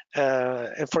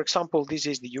 And for example, this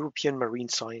is the European Marine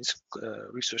Science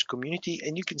Research Community.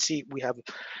 And you can see we have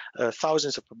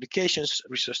thousands of publications,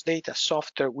 research data,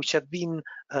 software, which have been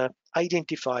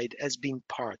identified as being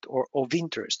part or of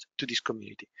interest to this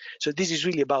community. So this is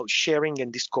really about sharing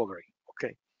and discovery,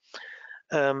 okay?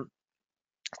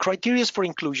 Criteria for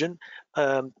inclusion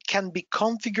can be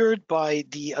configured by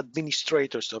the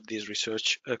administrators of these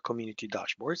research community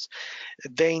dashboards.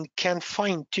 They can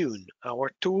fine-tune our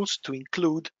tools to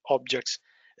include objects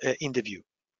in the view.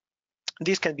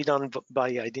 This can be done by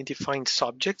identifying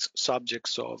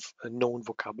subjects of known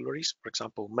vocabularies, for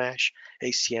example, MeSH,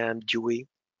 ACM, Dewey.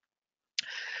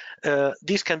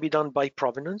 This can be done by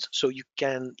provenance, so you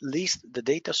can list the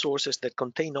data sources that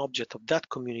contain objects of that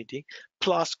community,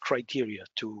 plus criteria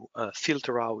to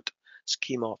filter out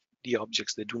schema of the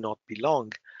objects that do not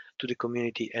belong to the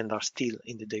community and are still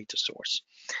in the data source.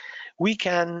 We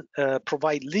can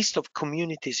provide list of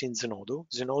communities in Zenodo.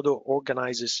 Zenodo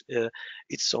organizes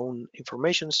its own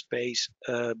information space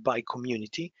by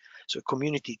community. So a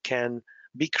community can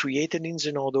be created in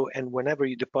Zenodo, and whenever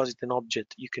you deposit an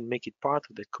object, you can make it part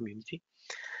of that community.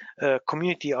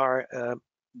 Community are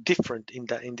different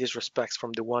in these respects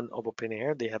from the one of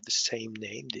OpenAIRE. They have the same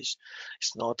name. This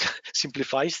is not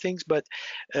simplifies things, but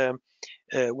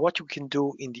what you can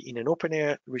do in an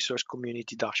OpenAIRE research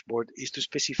community dashboard is to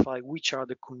specify which are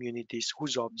the communities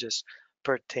whose objects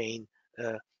pertain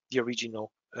the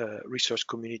original research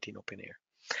community in OpenAIRE.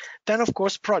 Then, of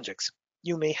course, projects.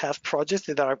 You may have projects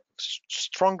that are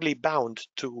strongly bound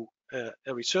to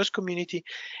a research community,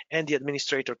 and the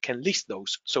administrator can list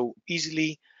those. So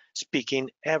easily speaking,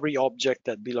 every object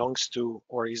that belongs to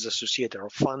or is associated or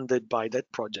funded by that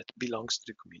project belongs to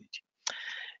the community.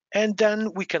 And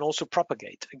then we can also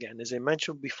propagate, again, as I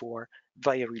mentioned before,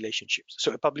 via relationships.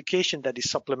 So a publication that is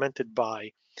supplemented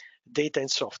by data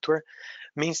and software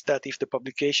means that if the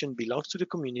publication belongs to the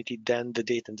community, then the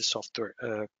data and the software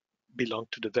belong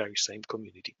to the very same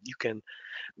community. You can,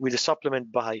 with a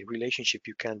supplement by relationship,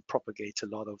 you can propagate a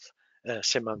lot of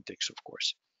semantics, of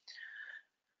course.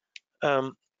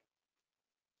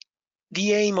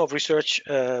 The aim of research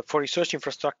for research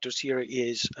infrastructures here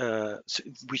is,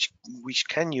 which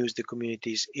can use the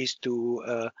communities, is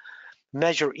to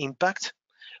measure impact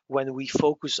when we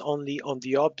focus only on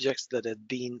the objects that have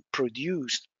been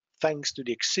produced thanks to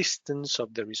the existence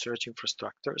of the research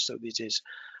infrastructure. So this is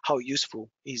how useful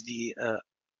is the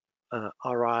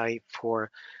RI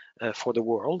for the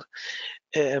world,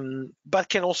 but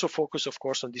can also focus, of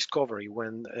course, on discovery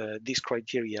when this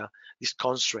criteria, this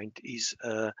constraint is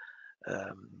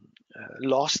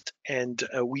lost, and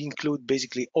we include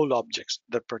basically all objects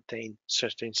that pertain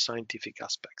certain scientific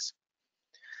aspects.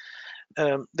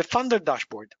 The funder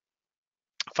dashboard.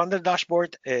 Funder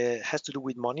dashboard has to do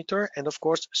with monitor and, of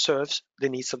course, serves the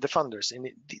needs of the funders. And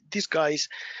these guys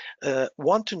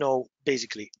want to know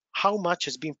basically how much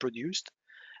has been produced,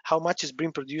 how much has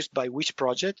been produced by which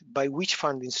project, by which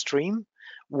funding stream,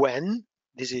 when,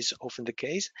 this is often the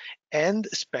case, and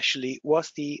especially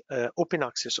what's the open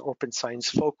access, open science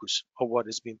focus of what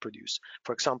has been produced.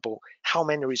 For example, how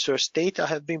many research data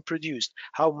have been produced,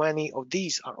 how many of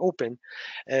these are open,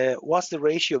 what's the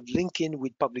ratio of linking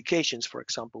with publications, for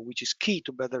example, which is key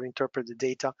to better interpret the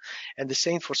data, and the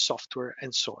same for software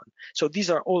and so on. So these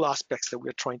are all aspects that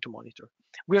we're trying to monitor.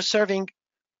 We are serving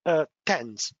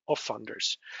tens of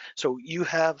funders. So you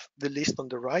have the list on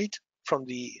the right from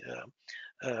the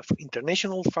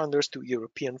international funders to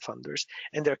European funders,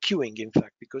 and they're queuing, in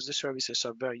fact, because the services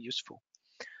are very useful.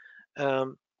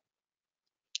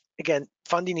 Again,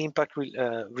 funding impact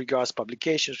regards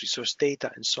publications, resource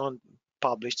data, and so on,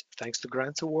 published thanks to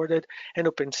grants awarded, and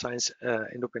open science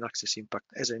and open access impact,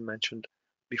 as I mentioned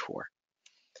before.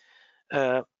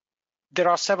 There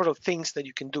are several things that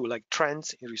you can do, like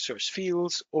trends in research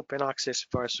fields, open access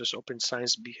versus open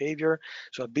science behavior,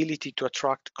 so ability to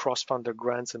attract cross-funder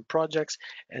grants and projects,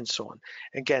 and so on.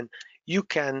 Again, you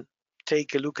can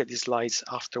take a look at these slides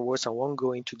afterwards. I won't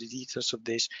go into the details of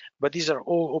this, but these are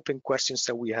all open questions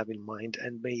that we have in mind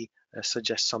and may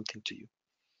suggest something to you.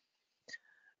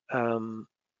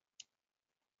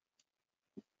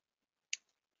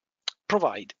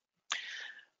 Provide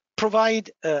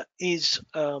is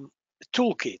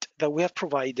toolkit that we have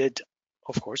provided,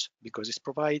 of course, because it's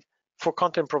provide for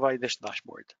content providers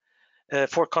dashboard,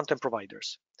 for content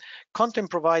providers. Content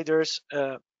providers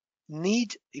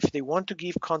need, if they want to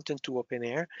give content to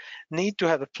OpenAIRE, need to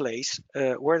have a place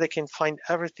where they can find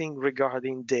everything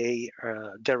regarding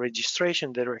their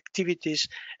registration, their activities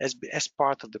as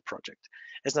part of the project.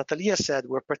 As Natalia said,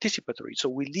 we're participatory, so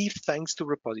we leave thanks to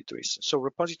repositories. So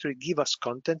repository give us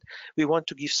content, we want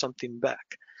to give something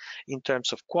back in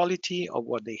terms of quality of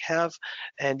what they have,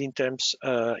 and in terms,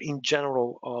 in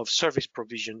general, of service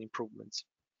provision improvements.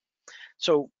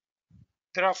 So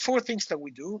there are 4 things that we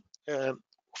do.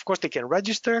 Of course, they can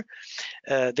register,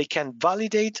 they can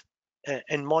validate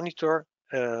and monitor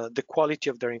the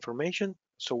quality of their information.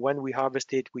 So when we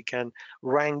harvest it, we can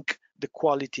rank the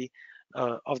quality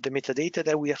of the metadata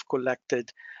that we have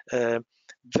collected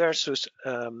versus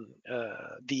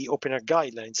the OpenAIRE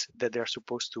guidelines that they're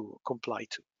supposed to comply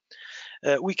to.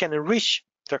 We can enrich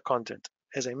their content.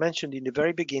 As I mentioned in the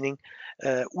very beginning,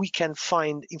 we can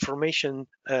find information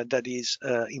that is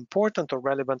important or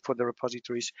relevant for the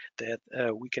repositories, that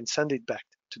we can send it back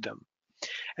to them.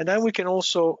 And then we can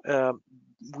also,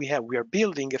 we are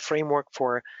building a framework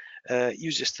for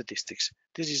user statistics.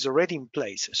 This is already in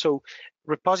place. So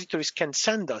repositories can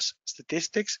send us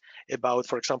statistics about,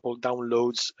 for example,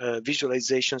 downloads,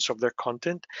 visualizations of their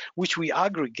content, which we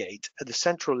aggregate at the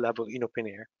central level in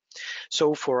OpenAIRE.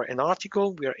 So for an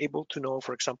article, we are able to know,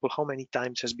 for example, how many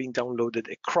times has been downloaded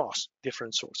across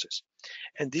different sources.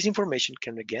 And this information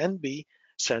can again be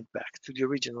sent back to the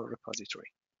original repository.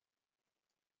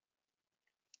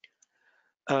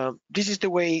 This is the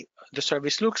way the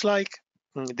service looks like.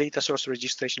 Data source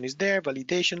registration is there,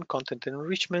 validation, content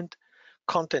enrichment,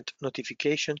 content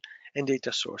notification, and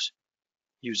data source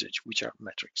usage, which are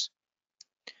metrics.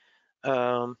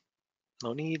 No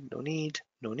need.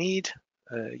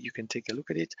 You can take a look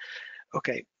at it.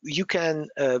 Okay, you can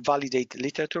validate a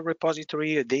literature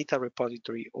repository, a data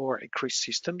repository, or a CRIS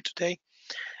system today.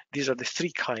 These are the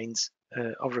three kinds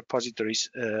of repositories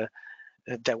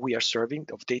that we are serving,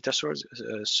 of data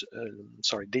sources,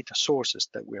 data sources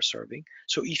that we are serving.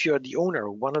 So if you are the owner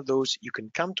of one of those, you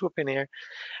can come to OpenAIRE.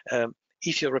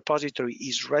 If your repository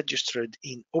is registered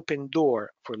in OpenDoor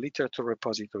for literature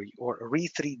repository or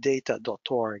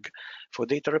re3data.org for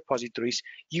data repositories,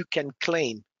 you can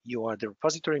claim you are the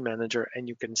repository manager and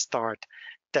you can start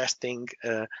testing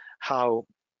how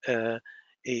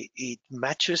it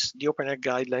matches the OpenAIRE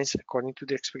guidelines according to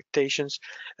the expectations.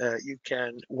 You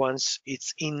can, once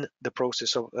it's in the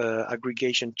process of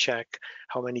aggregation, check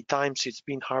how many times it's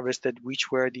been harvested,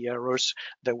 which were the errors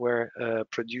that were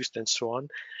produced, and so on,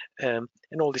 and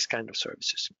all these kind of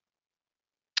services.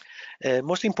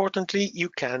 Most importantly, you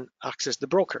can access the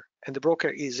broker, and the broker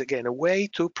is again a way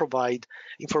to provide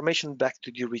information back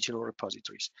to the original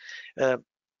repositories.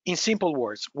 In simple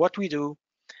words, what we do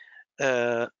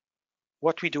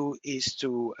is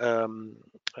to,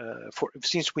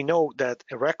 since we know that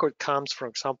a record comes, for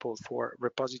example, for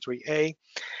repository A,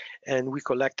 and we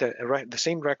collect the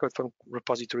same record from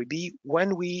repository B,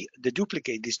 when we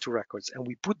deduplicate these two records and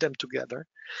we put them together,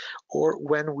 or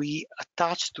when we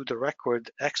attach to the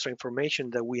record extra information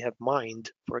that we have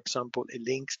mined, for example, a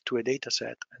link to a data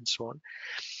set and so on,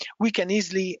 we can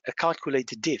easily calculate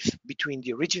the diff between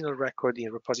the original record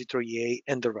in repository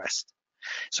A and the rest.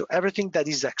 So everything that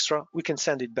is extra, we can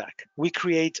send it back. We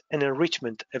create an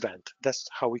enrichment event. That's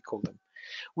how we call them.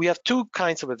 We have two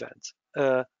kinds of events,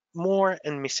 more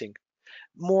and missing.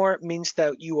 More means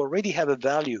that you already have a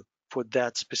value for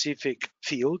that specific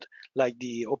field, like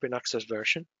the open access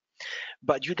version,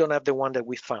 but you don't have the one that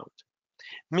we found.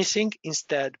 Missing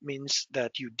instead means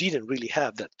that you didn't really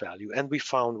have that value and we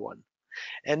found one.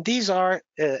 And these are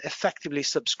effectively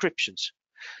subscriptions.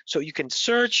 So you can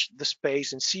search the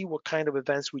space and see what kind of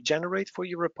events we generate for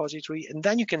your repository, and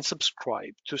then you can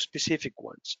subscribe to specific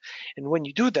ones. And when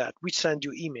you do that, we send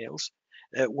you emails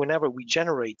whenever we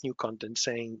generate new content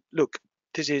saying, look,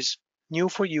 this is new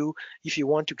for you. If you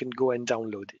want, you can go and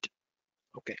download it.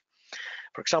 Okay.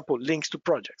 For example, links to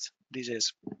projects. This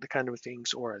is the kind of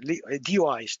things, or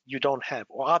DOIs you don't have,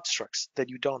 or abstracts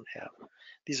that you don't have.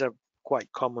 These are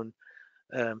quite common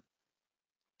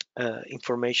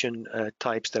information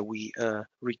types that we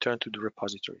return to the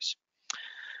repositories.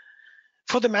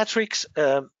 For the metrics,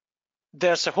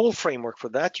 there's a whole framework for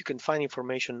that. You can find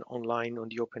information online on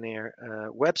the OpenAIRE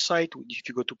website. If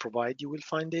you go to provide, you will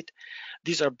find it.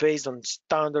 These are based on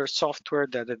standard software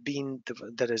that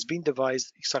has been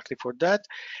devised exactly for that,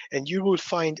 and you will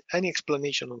find any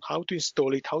explanation on how to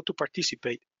install it, how to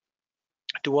participate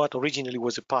to what originally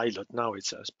was a pilot. Now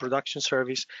it's a production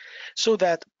service, so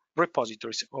that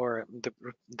repositories or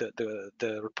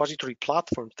the repository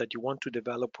platforms that you want to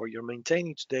develop or you're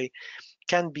maintaining today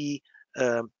can be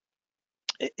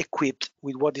equipped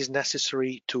with what is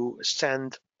necessary to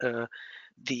send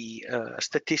the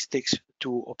statistics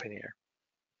to OpenAIRE.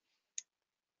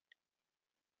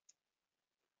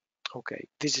 Okay,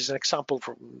 this is an example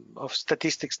of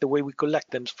statistics, the way we collect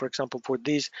them. For example, for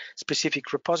this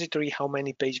specific repository, how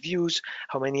many page views,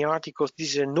 how many articles.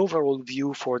 This is an overall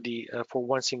view for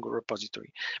one single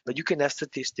repository. But you can have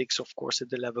statistics, of course, at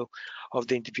the level of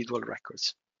the individual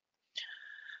records.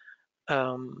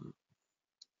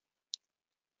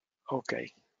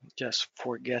 Okay, just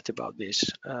forget about this.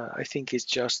 I think it's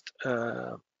just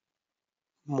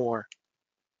more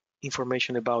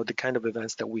information about the kind of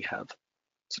events that we have.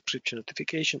 Subscription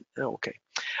notification. Okay,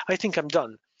 I think I'm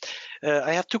done.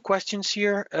 I have two questions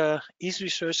here. Is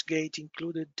ResearchGate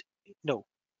included? No.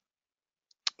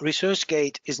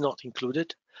 ResearchGate is not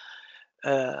included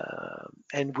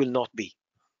and will not be,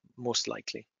 most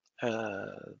likely,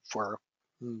 for,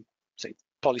 say,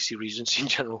 policy reasons in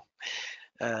general.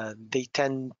 They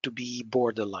tend to be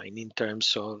borderline in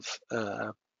terms of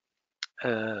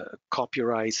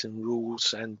copyrights and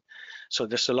rules, and so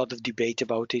there's a lot of debate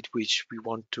about it, which we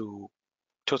want to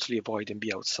totally avoid and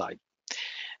be outside.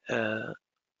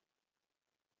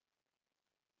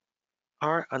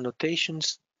 Are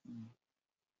annotations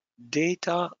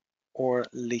data or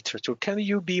literature? Can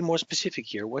you be more specific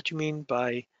here? What do you mean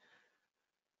by?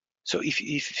 So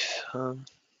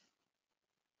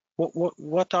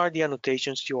what are the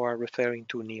annotations you are referring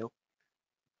to, Neil?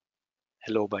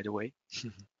 Hello, by the way.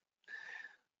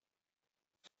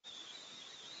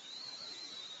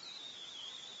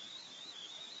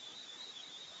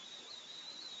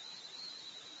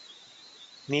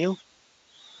 Neil?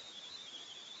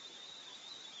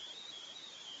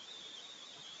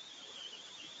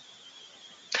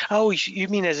 Oh, you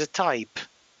mean as a type?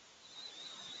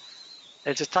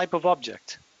 It's a type of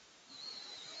object.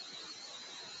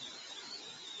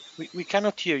 We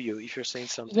cannot hear you if you're saying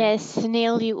something. Yes,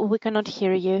 Neil, we cannot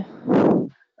hear you.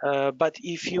 But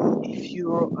if you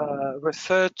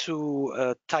refer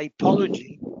to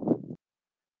typology,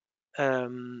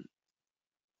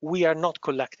 we are not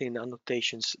collecting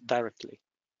annotations directly.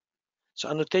 So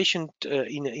annotation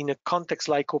in a context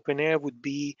like OpenAIRE would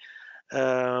be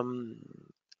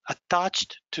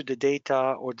attached to the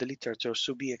data or the literature,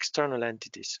 so be external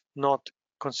entities, not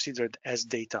considered as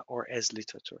data or as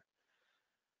literature.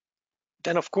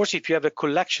 Then, of course, if you have a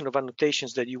collection of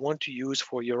annotations that you want to use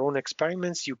for your own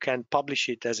experiments, you can publish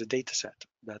it as a data set.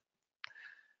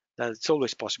 That's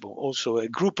always possible. Also, a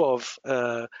group of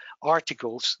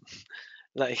articles,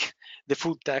 like the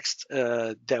full text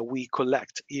that we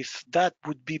collect, if that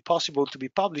would be possible to be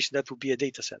published, that would be a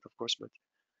data set, of course. But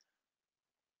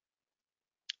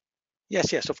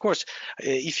yes, of course.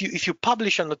 If you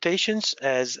publish annotations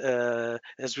as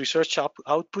research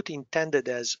output intended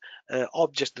as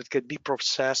objects that could be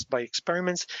processed by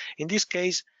experiments, in this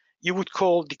case, you would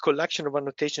call the collection of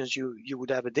annotations. You would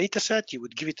have a data set. You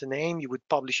would give it a name. You would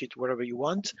publish it wherever you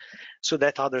want, so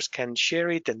that others can share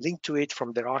it and link to it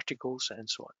from their articles and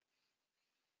so on.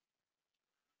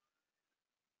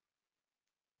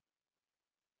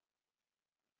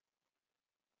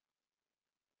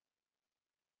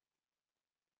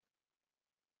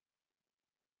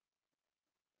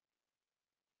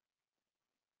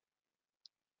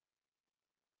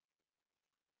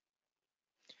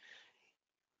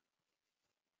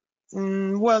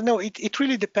 Well, no, it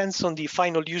really depends on the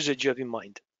final usage you have in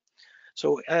mind.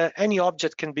 So any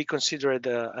object can be considered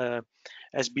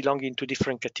as belonging to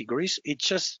different categories. It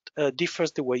just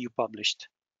differs the way you publish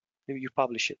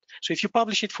it. So if you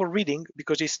publish it for reading,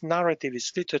 because it's narrative,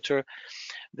 it's literature,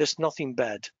 there's nothing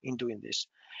bad in doing this.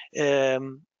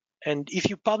 And if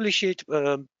you publish it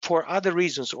for other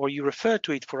reasons, or you refer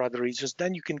to it for other reasons,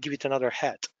 then you can give it another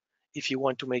hat if you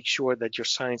want to make sure that your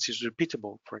science is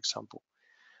repeatable, for example.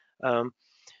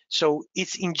 So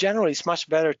it's in general, it's much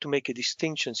better to make a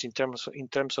distinction in terms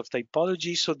of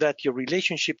typology, so that your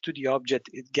relationship to the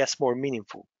object, it gets more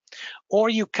meaningful. Or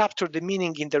you capture the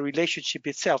meaning in the relationship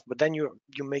itself, but then you're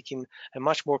making a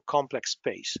much more complex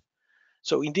space.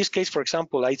 So in this case, for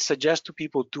example, I suggest to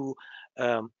people to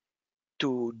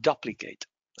duplicate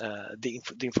the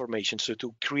information. So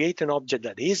to create an object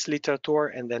that is literature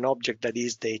and an object that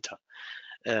is data,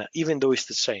 even though it's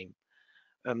the same.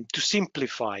 To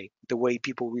simplify the way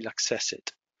people will access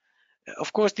it.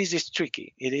 Of course, this is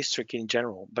tricky. It is tricky in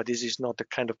general, but this is not the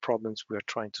kind of problems we are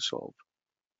trying to solve.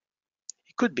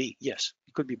 It could be, yes,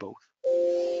 it could be both.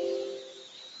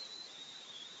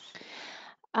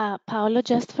 Paolo,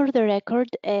 just for the record,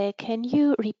 can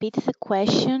you repeat the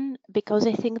question? Because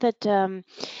I think that the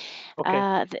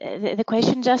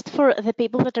question, just for the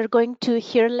people that are going to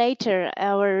hear later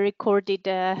our recorded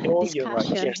Oh, discussion. you're right.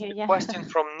 Yes, Here, the yeah. question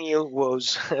from Neil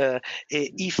was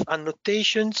if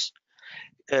annotations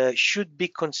should be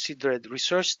considered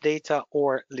research data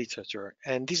or literature.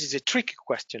 And this is a tricky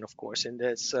question, of course, and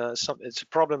it's a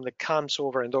problem that comes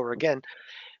over and over again.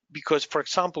 Because, for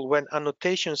example, when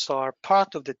annotations are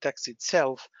part of the text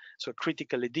itself, so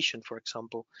critical edition, for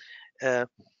example,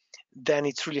 then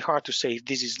it's really hard to say if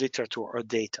this is literature or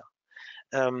data.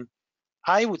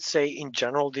 I would say, in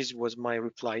general, this was my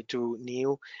reply to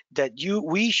Neil, that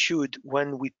we should,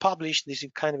 when we publish this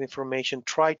kind of information,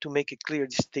 try to make a clear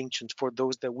distinction for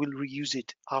those that will reuse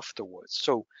it afterwards.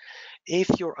 So if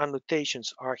your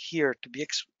annotations are here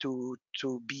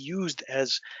to be used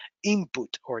as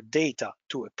input or data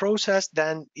to a process,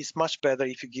 then it's much better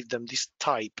if you give them this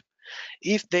type.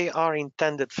 If they are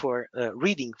intended for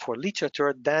reading, for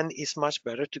literature, then it's much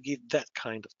better to give that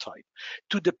kind of type,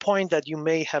 to the point that you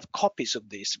may have copies of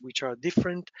this which are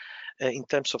different in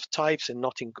terms of types and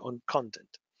not on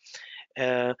content.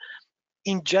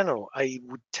 In general, I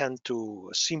would tend to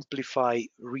simplify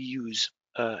reuse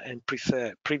and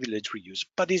prefer privilege reuse,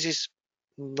 but this is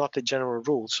not a general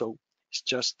rule, so it's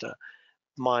just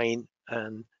mine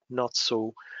and not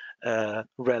so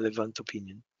relevant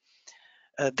opinion.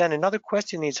 Then another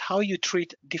question is how you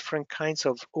treat different kinds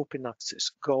of open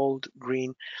access, gold,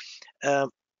 green.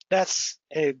 That's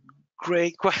a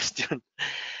great question.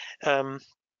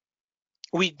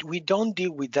 We don't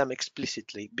deal with them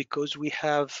explicitly because we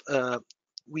have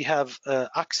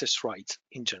access rights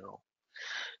in general.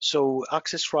 So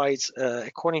access rights,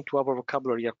 according to our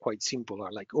vocabulary, are quite simple,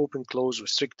 are like open, close,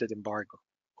 restricted, embargo.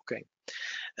 Okay.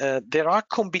 There are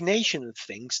combination of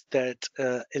things that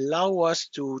allow us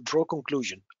to draw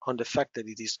conclusion on the fact that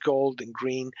it is gold and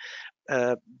green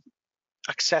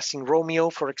accessing Romeo,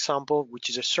 for example, which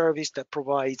is a service that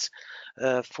provides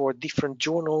for different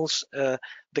journals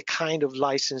the kind of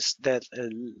license that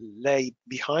lay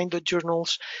behind the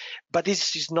journals, but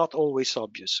this is not always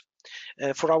obvious.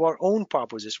 For our own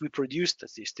purposes, we produce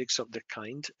statistics of the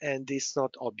kind, and it's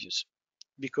not obvious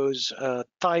because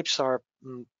types are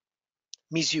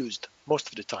misused most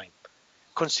of the time.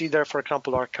 Consider, for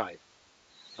example, archive.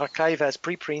 Archive has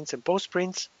preprints and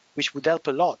postprints, which would help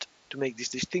a lot to make this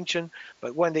distinction,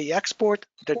 but when they export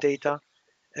their data,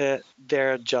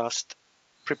 they're just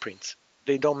preprints.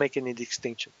 They don't make any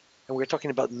distinction. And we're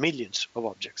talking about millions of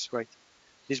objects, right?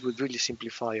 This would really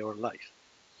simplify our life.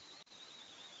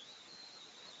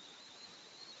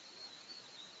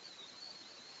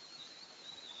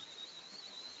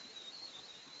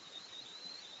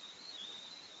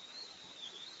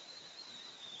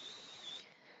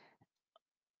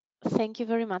 Thank you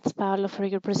very much, Paolo, for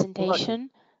your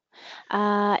presentation.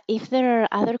 If there are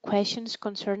other questions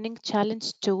concerning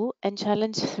Challenge 2 and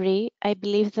Challenge 3, I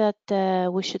believe that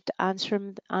we should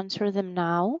answer them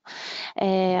now,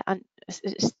 and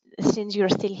since you're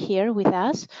still here with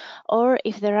us. Or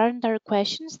if there aren't other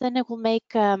questions, then I will make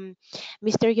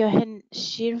Mr. Johan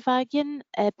Schierwagen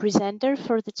a presenter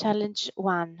for the Challenge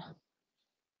 1.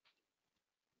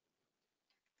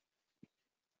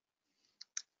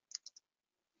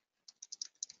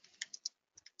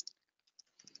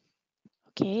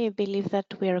 Okay, I believe that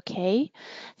we're okay.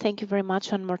 Thank you very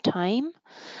much one more time.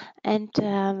 And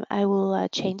I will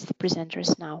change the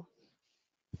presenters now.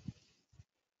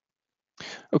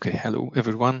 Okay, hello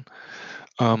everyone.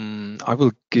 I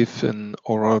will give an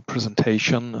oral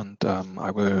presentation and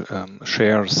I will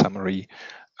share a summary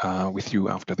with you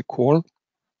after the call.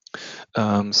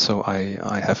 So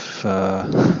I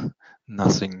have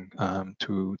nothing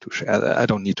to share. I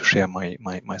don't need to share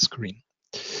my screen.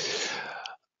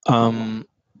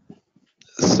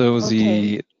 So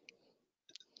Okay.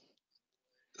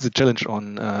 the challenge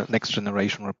on next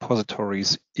generation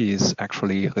repositories is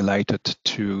actually related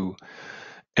to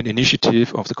an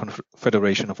initiative of the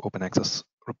Confederation of Open Access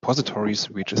Repositories,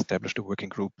 which established a working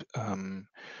group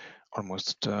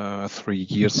almost 3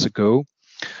 years ago,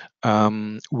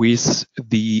 with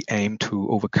the aim to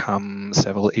overcome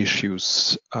several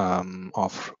issues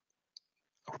of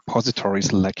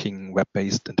repositories lacking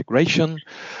web-based integration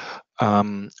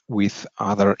with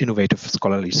other innovative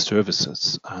scholarly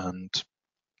services. And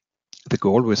the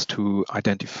goal was to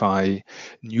identify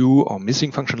new or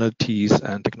missing functionalities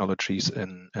and technologies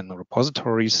in the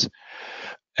repositories,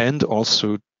 and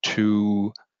also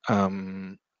to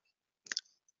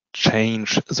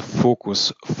change the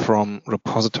focus from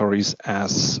repositories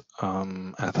as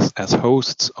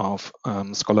hosts of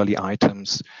scholarly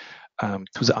items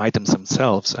to the items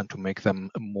themselves, and to make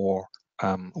them more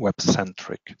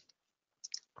web-centric.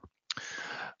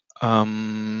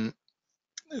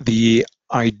 The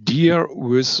idea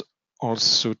was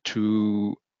also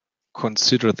to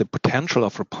consider the potential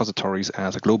of repositories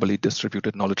as a globally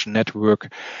distributed knowledge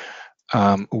network,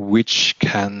 which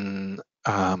can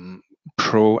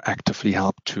proactively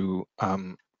help to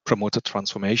promote the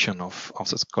transformation of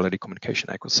the scholarly communication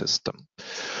ecosystem,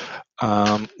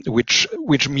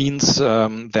 which means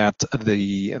that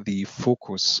the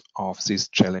focus of this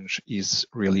challenge is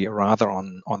really rather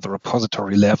on the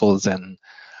repository level than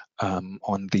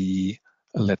on the,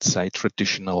 let's say,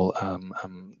 traditional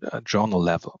journal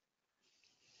level.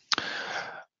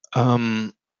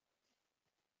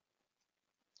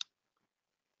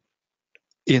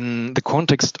 In the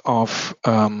context of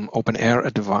OpenAIRE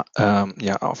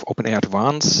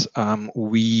Advance,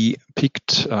 we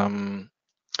picked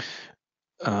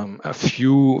a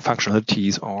few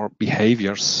functionalities or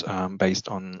behaviors based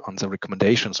on the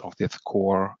recommendations of this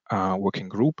core working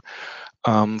group,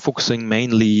 focusing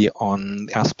mainly on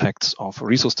aspects of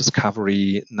resource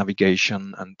discovery,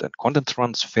 navigation, and content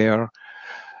transfer.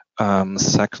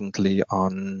 Secondly,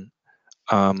 on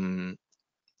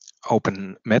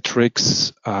open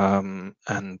metrics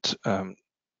and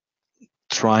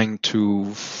trying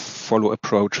to follow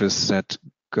approaches that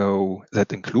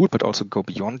include but also go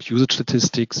beyond usage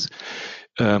statistics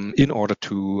in order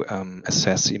to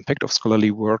assess the impact of scholarly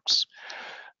works.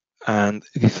 And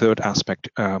the third aspect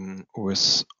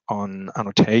was on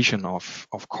annotation of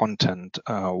content,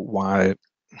 while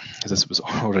this was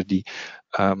already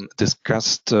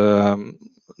discussed, or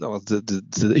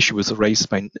the issue was raised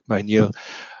by Neil,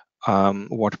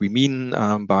 what we mean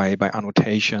by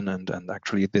annotation, and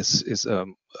actually this is a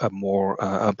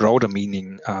broader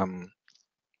meaning.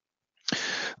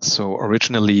 So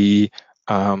originally,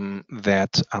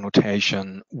 that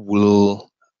annotation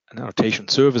will annotation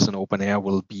service in OpenAIRE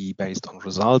will be based on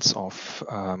results of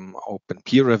open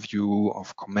peer review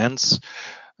of comments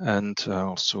and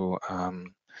also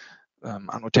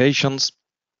annotations.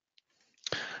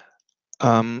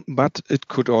 But it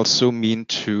could also mean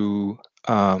to,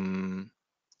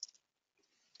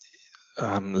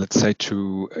 let's say,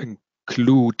 to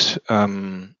include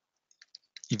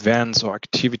events or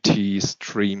activity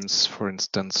streams, for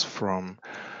instance, from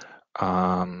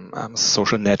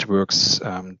social networks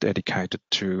dedicated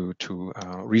to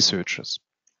researchers.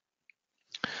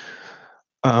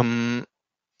 Coming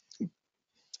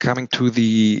to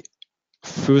the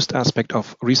first aspect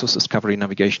of resource discovery,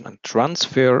 navigation, and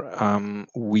transfer,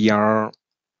 we are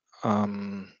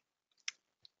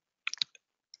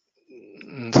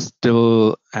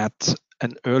still at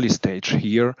an early stage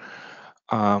here.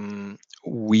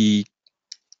 We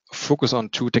focus on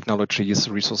two technologies,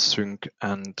 resource sync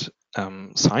and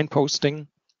signposting.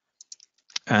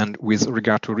 And with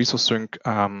regard to resource sync,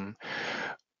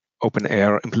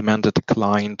 OpenAIRE implemented a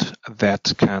client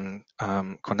that can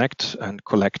connect and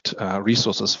collect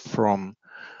resources from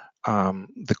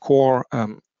the core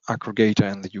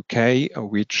aggregator in the UK,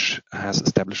 which has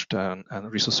established a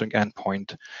resource sync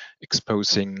endpoint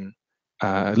exposing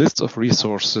lists of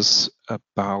resources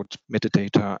about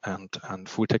metadata and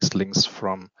full text links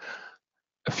from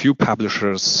a few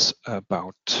publishers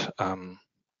about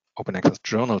open access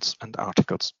journals and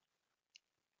articles.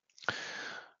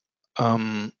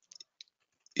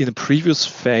 In the previous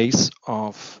phase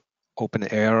of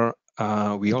OpenAIRE,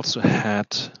 we also had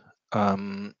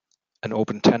an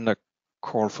open tender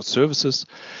call for services.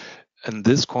 In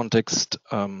this context,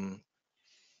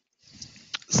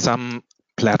 some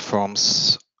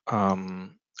platforms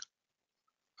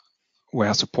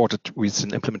were supported with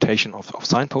an implementation of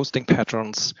signposting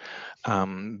patterns.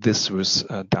 This was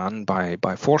done by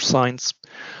ForSigns,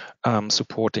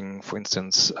 supporting, for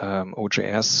instance,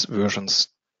 OJS versions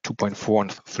 2.4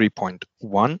 and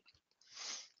 3.1.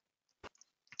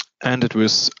 And it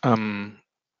was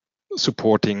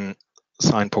supporting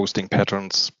signposting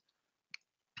patterns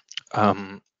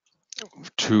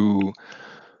to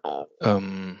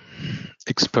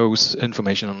expose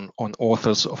information on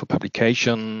authors of a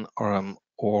publication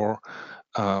or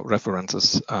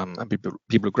references,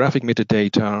 bibliographic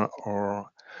metadata, or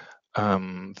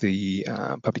the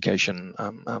publication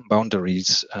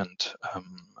boundaries, and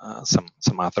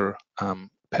some other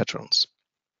patterns.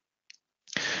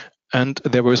 And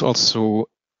there was also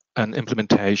an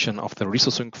implementation of the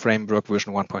resource sync framework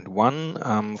version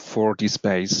 1.1 for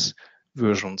DSpace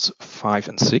versions 5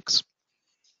 and 6.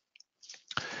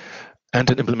 And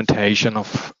an implementation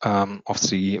of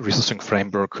the resource sync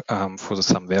framework for the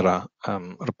Samvera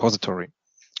repository.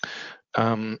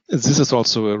 This is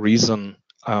also a reason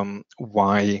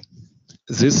why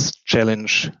this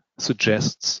challenge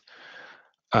suggests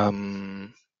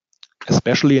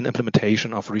especially an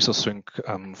implementation of resource sync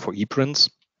for ePrints,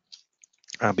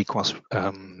 because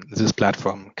this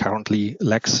platform currently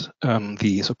lacks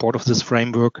the support of this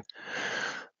framework.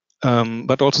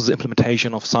 But also the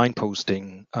implementation of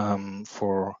signposting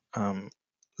for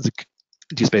the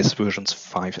DSpace versions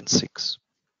 5 and 6.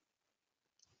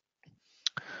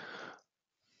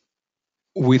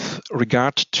 With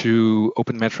regard to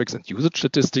open metrics and usage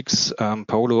statistics,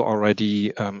 Paolo already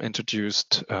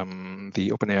introduced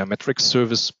the OpenAIRE metrics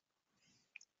service.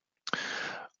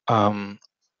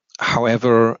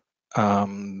 However,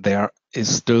 there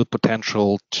is still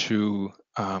potential to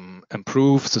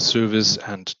improve the service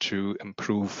and to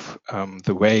improve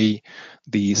the way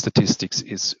the statistics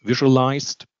is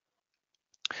visualized.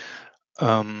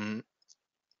 Regarding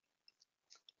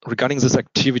this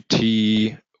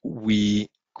activity, we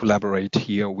collaborate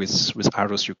here with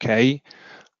IRIS UK,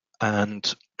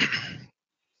 and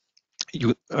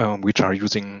which are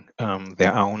using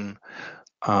their own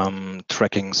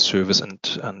tracking service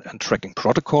and tracking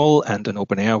protocol. And in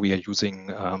OpenAIRE, we are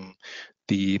using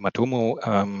the Matomo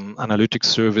analytics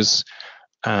service.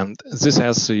 And this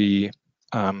has the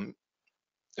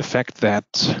effect that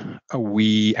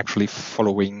we actually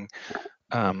following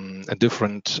a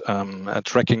different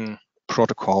tracking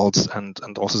protocols, and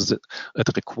also it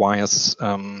requires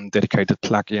dedicated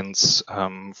plugins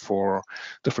for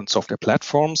different software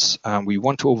platforms. We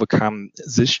want to overcome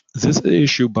this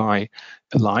issue by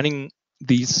aligning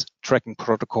these tracking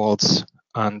protocols,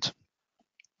 and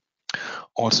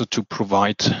also to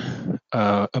provide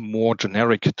a more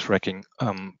generic tracking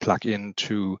plugin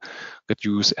to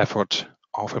reduce effort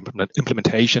of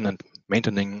implementation and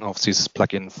maintaining of this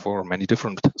plugin for many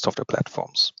different software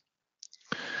platforms.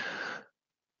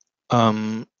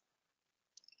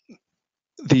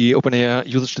 The OpenAIRE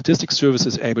Usage Statistics Service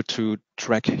is able to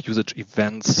track usage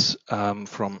events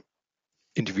from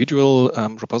individual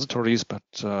repositories, but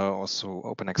also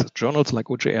open access journals like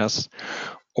OJS,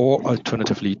 or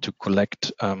alternatively to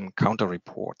collect counter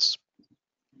reports.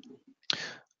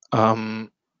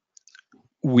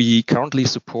 We currently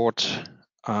support,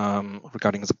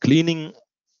 regarding the cleaning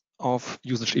of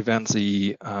usage events,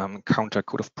 the Counter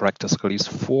Code of Practice Release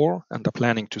 4, and are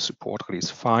planning to support Release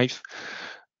 5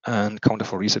 and Counter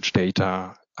for Research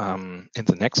Data in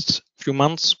the next few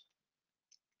months.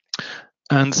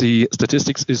 And the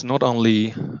statistics is not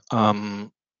only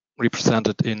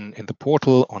represented in the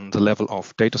portal on the level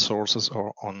of data sources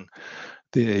or on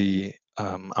the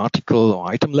article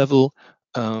or item level,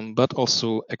 but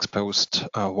also exposed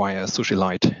via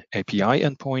Socialite API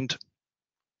endpoint.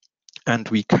 And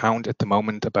we count at the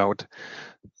moment about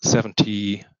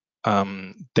 70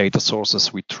 data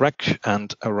sources we track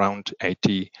and around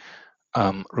 80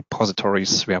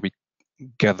 repositories where we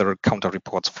gather counter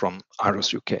reports from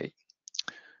IRIS UK.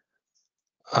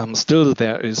 Still,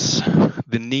 there is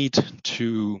the need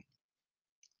to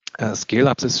scale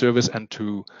up the service and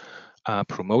to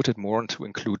promote it more and to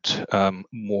include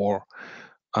more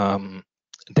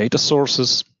data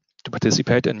sources to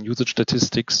participate in usage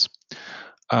statistics.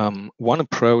 One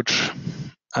approach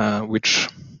which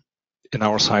in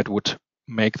our side would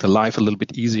make the life a little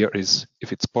bit easier is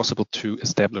if it's possible to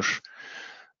establish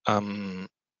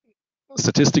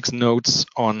statistics nodes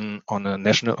on a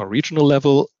national or regional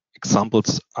level.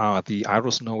 Examples are the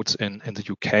IRIS nodes in the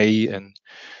UK and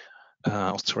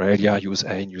Australia,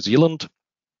 USA, New Zealand.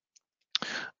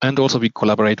 And also we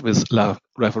collaborate with La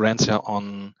Referencia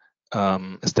on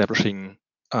establishing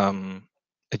a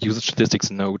usage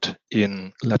statistics node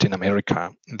in Latin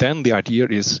America. Then the idea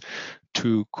is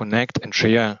to connect and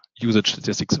share usage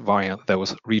statistics via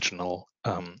those regional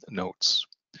nodes.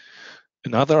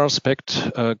 Another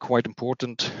aspect quite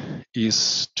important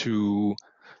is to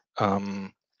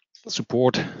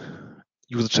support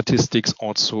usage statistics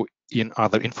also in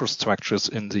other infrastructures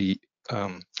in the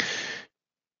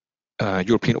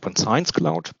European Open Science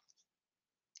Cloud.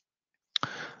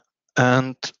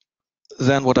 And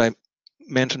then what I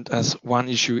mentioned as one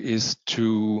issue is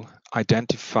to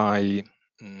identify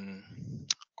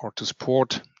or to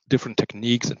support different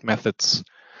techniques and methods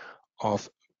of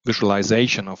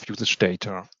visualization of usage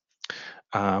data.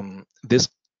 This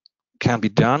can be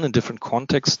done in different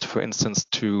contexts, for instance,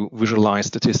 to visualize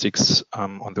statistics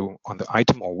on the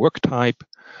item or work type,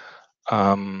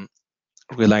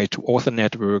 relate to author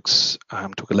networks,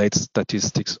 to relate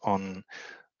statistics on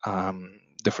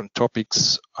different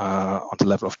topics on the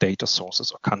level of data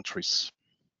sources or countries.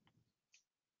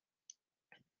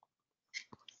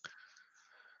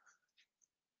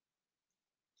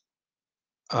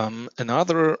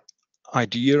 Another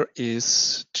idea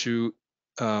is to,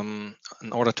 in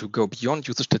order to go beyond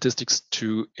user statistics,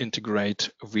 to integrate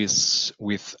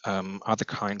with other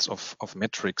kinds of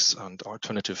metrics and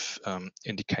alternative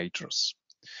indicators.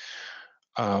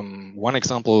 One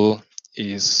example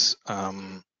is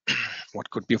what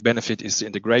could be of benefit is the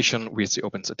integration with the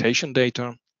open citation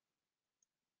data,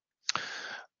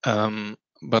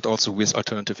 but also with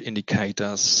alternative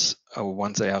indicators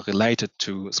once they are related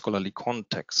to scholarly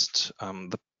context.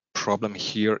 The problem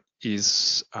here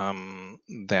is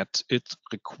that it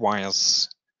requires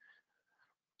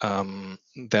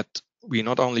that we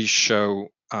not only show,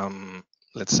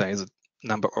 let's say, the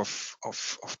number of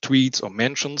tweets or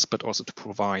mentions, but also to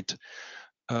provide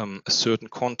a certain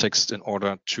context in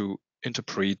order to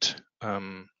interpret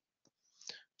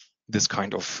this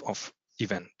kind of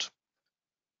event.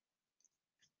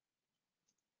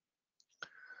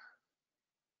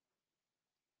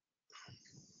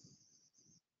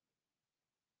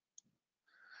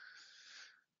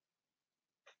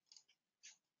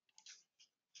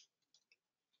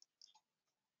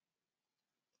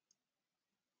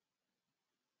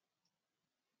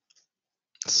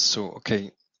 So,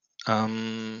 okay,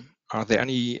 are there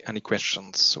any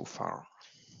questions so far?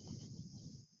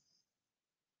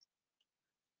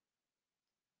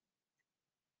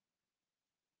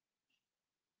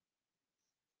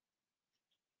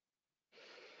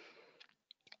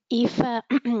 If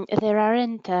there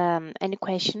aren't any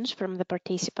questions from the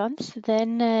participants,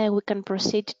 then we can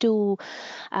proceed to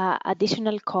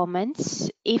additional comments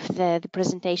if the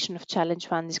presentation of Challenge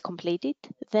Fund is completed.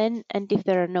 Then, and if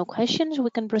there are no questions, we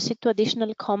can proceed to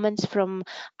additional comments from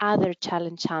other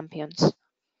Challenge champions.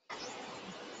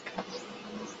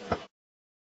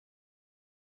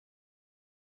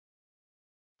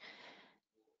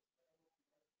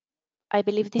 I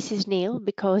believe this is Neil,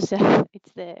 because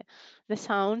it's the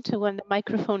sound when the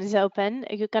microphone is open.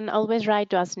 You can always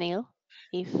write to us, Neil,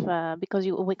 if because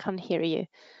we can't hear you.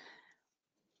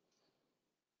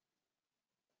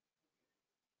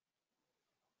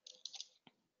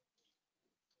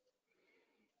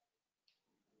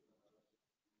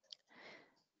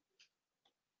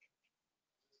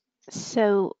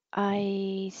 So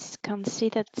I can see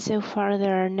that so far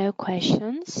there are no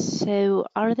questions. So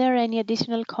are there any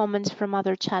additional comments from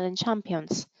other challenge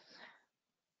champions?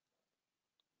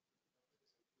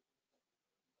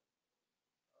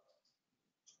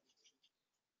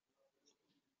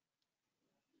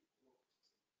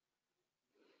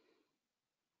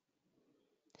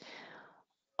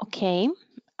 Okay,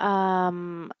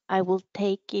 I will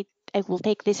take it. I will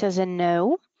take this as a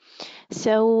no.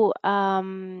 So,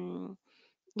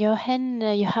 Johan,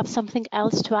 you have something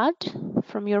else to add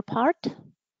from your part?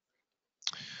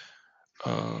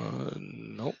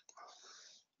 No.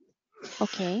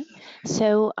 Okay,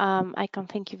 so I can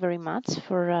thank you very much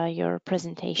for your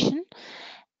presentation.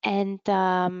 And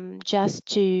just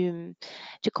to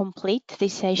complete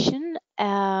this session,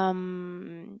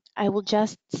 I will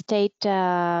just state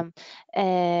a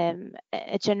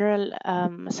general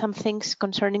some things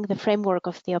concerning the framework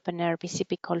of the OpenAIRE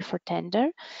PCP call for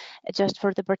tender, just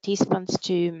for the participants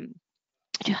to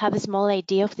have a small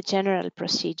idea of the general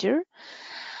procedure.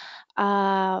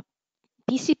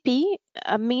 PCP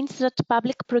means that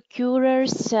public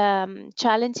procurers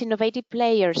challenge innovative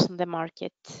players on the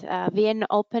market via an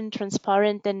open,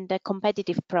 transparent, and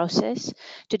competitive process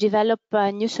to develop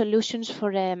new solutions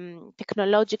for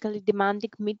technologically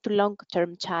demanding mid to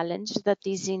long-term challenge that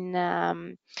is in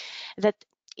the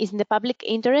public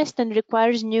interest and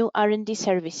requires new R&D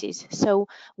services. So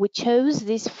we chose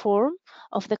this form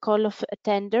of the call of a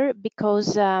tender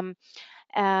because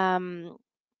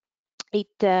it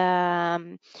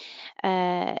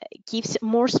gives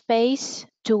more space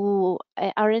to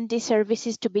R&D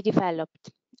services to be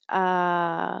developed.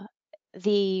 The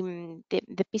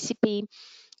PCP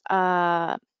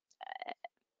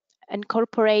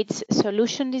incorporates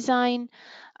solution design,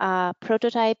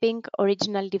 prototyping,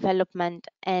 original development,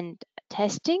 and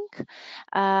testing.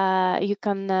 You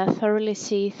can thoroughly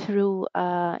see through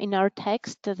in our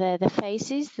text the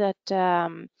phases that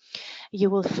you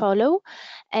will follow.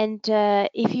 And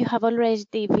if you have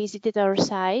already visited our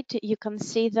site, you can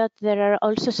see that there are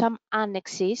also some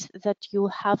annexes that you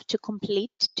have to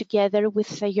complete together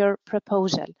with your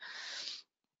proposal.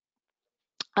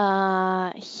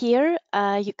 Here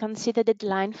you can see the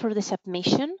deadline for the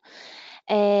submission.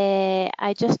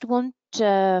 I just want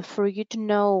for you to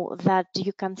know that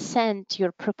you can send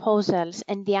your proposals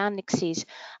and the annexes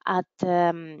at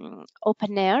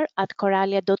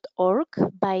openair@coralia.org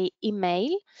by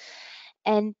email.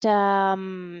 And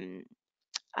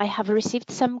I have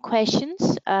received some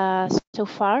questions so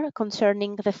far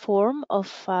concerning the form of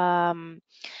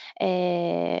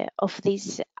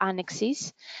these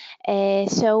annexes.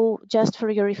 So just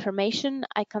for your information,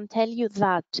 I can tell you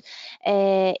that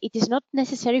it is not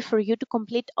necessary for you to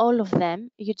complete all of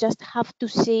them. You just have to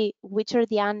see which are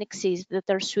the annexes that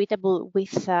are suitable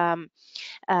with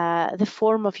the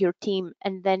form of your team,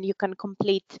 and then you can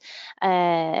complete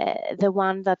the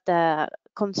one that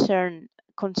concern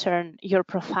your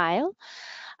profile.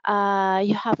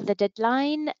 You have the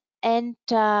deadline, and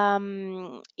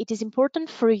it is important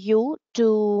for you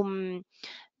to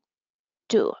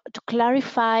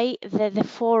clarify the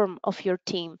form of your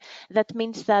team. That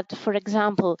means that, for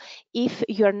example, if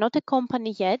you're not a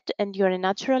company yet and you're a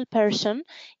natural person,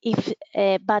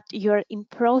 but you're in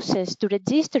process to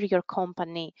register your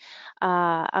company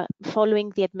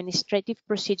following the administrative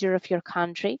procedure of your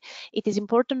country, it is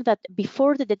important that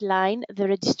before the deadline, the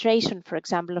registration, for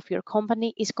example, of your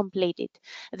company is completed.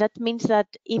 That means that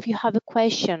if you have a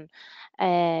question,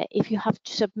 if you have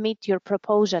to submit your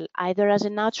proposal either as a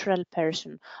natural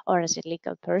person or as a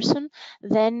legal person,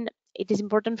 then it is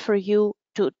important for you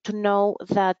to know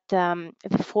that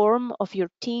the form of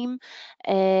your team,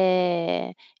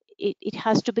 it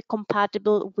has to be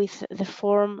compatible with the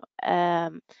form,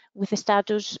 with the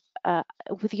status,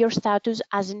 with your status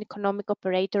as an economic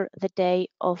operator the day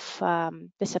of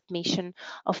the submission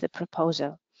of the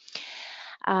proposal.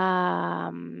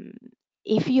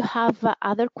 If you have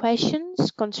other questions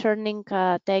concerning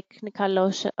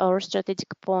technical or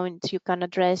strategic points, you can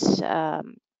address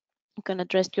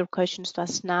your questions to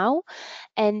us now.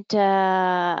 And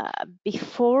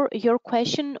before your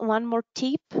question, one more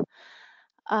tip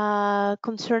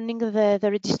concerning the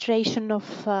registration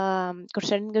of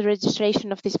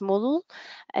this module.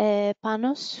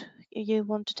 Panos, you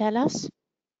want to tell us?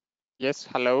 Yes,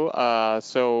 hello.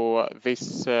 So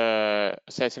this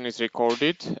session is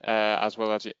recorded, as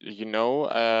well as you know,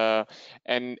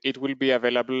 and it will be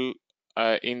available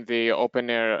in the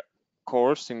OpenAIRE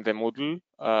course in the Moodle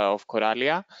of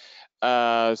Coralia.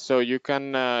 So you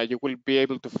will be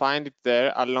able to find it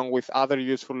there along with other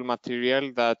useful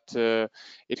material that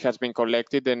it has been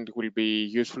collected and will be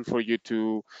useful for you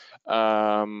to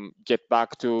get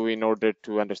back to in order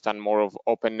to understand more of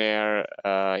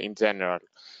OpenAIRE in general.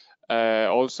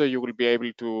 Also, you will be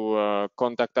able to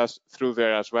contact us through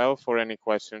there as well for any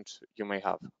questions you may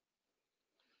have.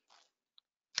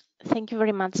 Thank you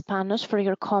very much, Panos, for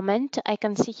your comment. I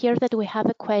can see here that we have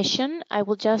a question. I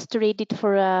will just read it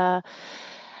for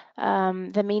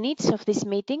the minutes of this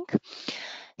meeting.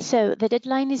 So the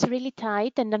deadline is really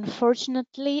tight and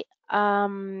unfortunately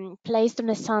placed on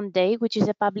a Sunday, which is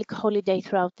a public holiday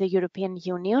throughout the European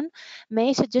Union. May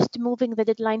I suggest moving the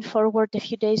deadline forward a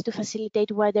few days to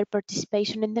facilitate wider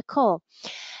participation in the call?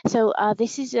 So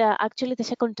this is actually the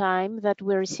second time that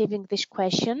we're receiving this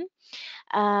question.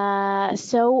 I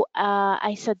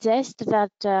suggest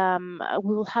that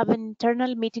we will have an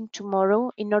internal meeting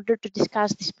tomorrow in order to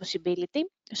discuss this possibility.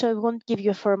 So I won't give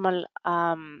you a formal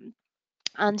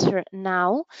answer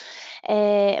now,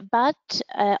 but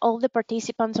all the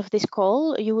participants of this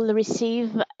call, you will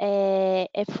receive a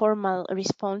formal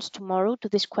response tomorrow to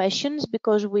these questions,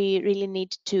 because we really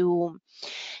need to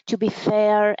be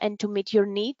fair and to meet your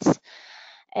needs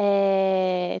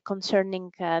concerning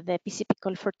the PCP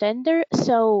call for tender.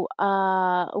 So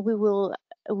we will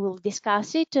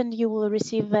discuss it and you will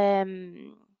receive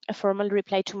a formal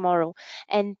reply tomorrow.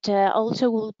 And also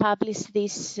we'll publish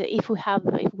this if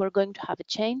we're going to have a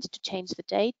change the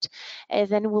date,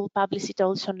 then we'll publish it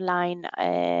also online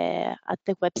at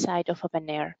the website of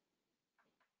OpenAIRE.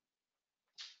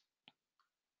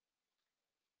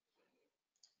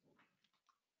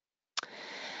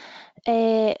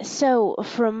 So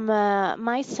from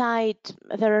my side,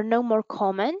 there are no more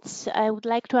comments. I would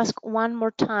like to ask one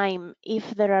more time if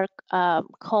there are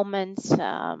comments,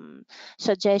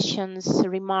 suggestions,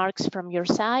 remarks from your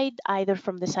side, either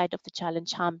from the side of the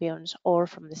challenge champions or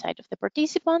from the side of the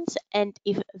participants. And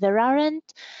if there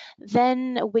aren't,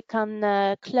 then we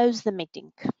can close the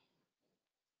meeting.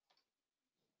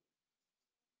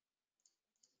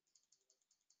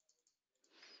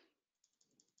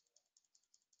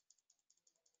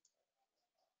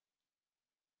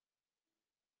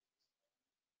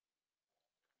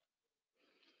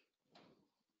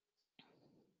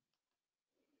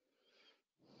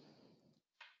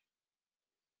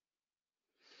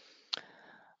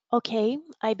 Okay,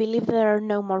 I believe there are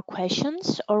no more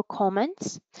questions or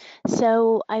comments.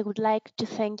 So I would like to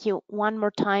thank you one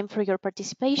more time for your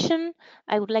participation.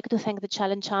 I would like to thank the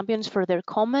challenge champions for their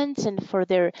comments and for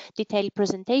their detailed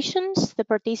presentations, the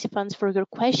participants for your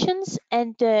questions,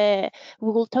 and we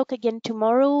will talk again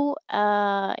tomorrow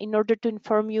in order to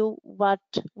inform you what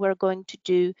we're going to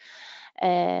do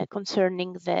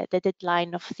concerning the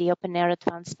deadline of the OpenAIRE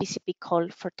Advanced PCP call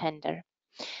for tender.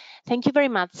 Thank you very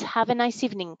much. Have a nice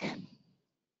evening.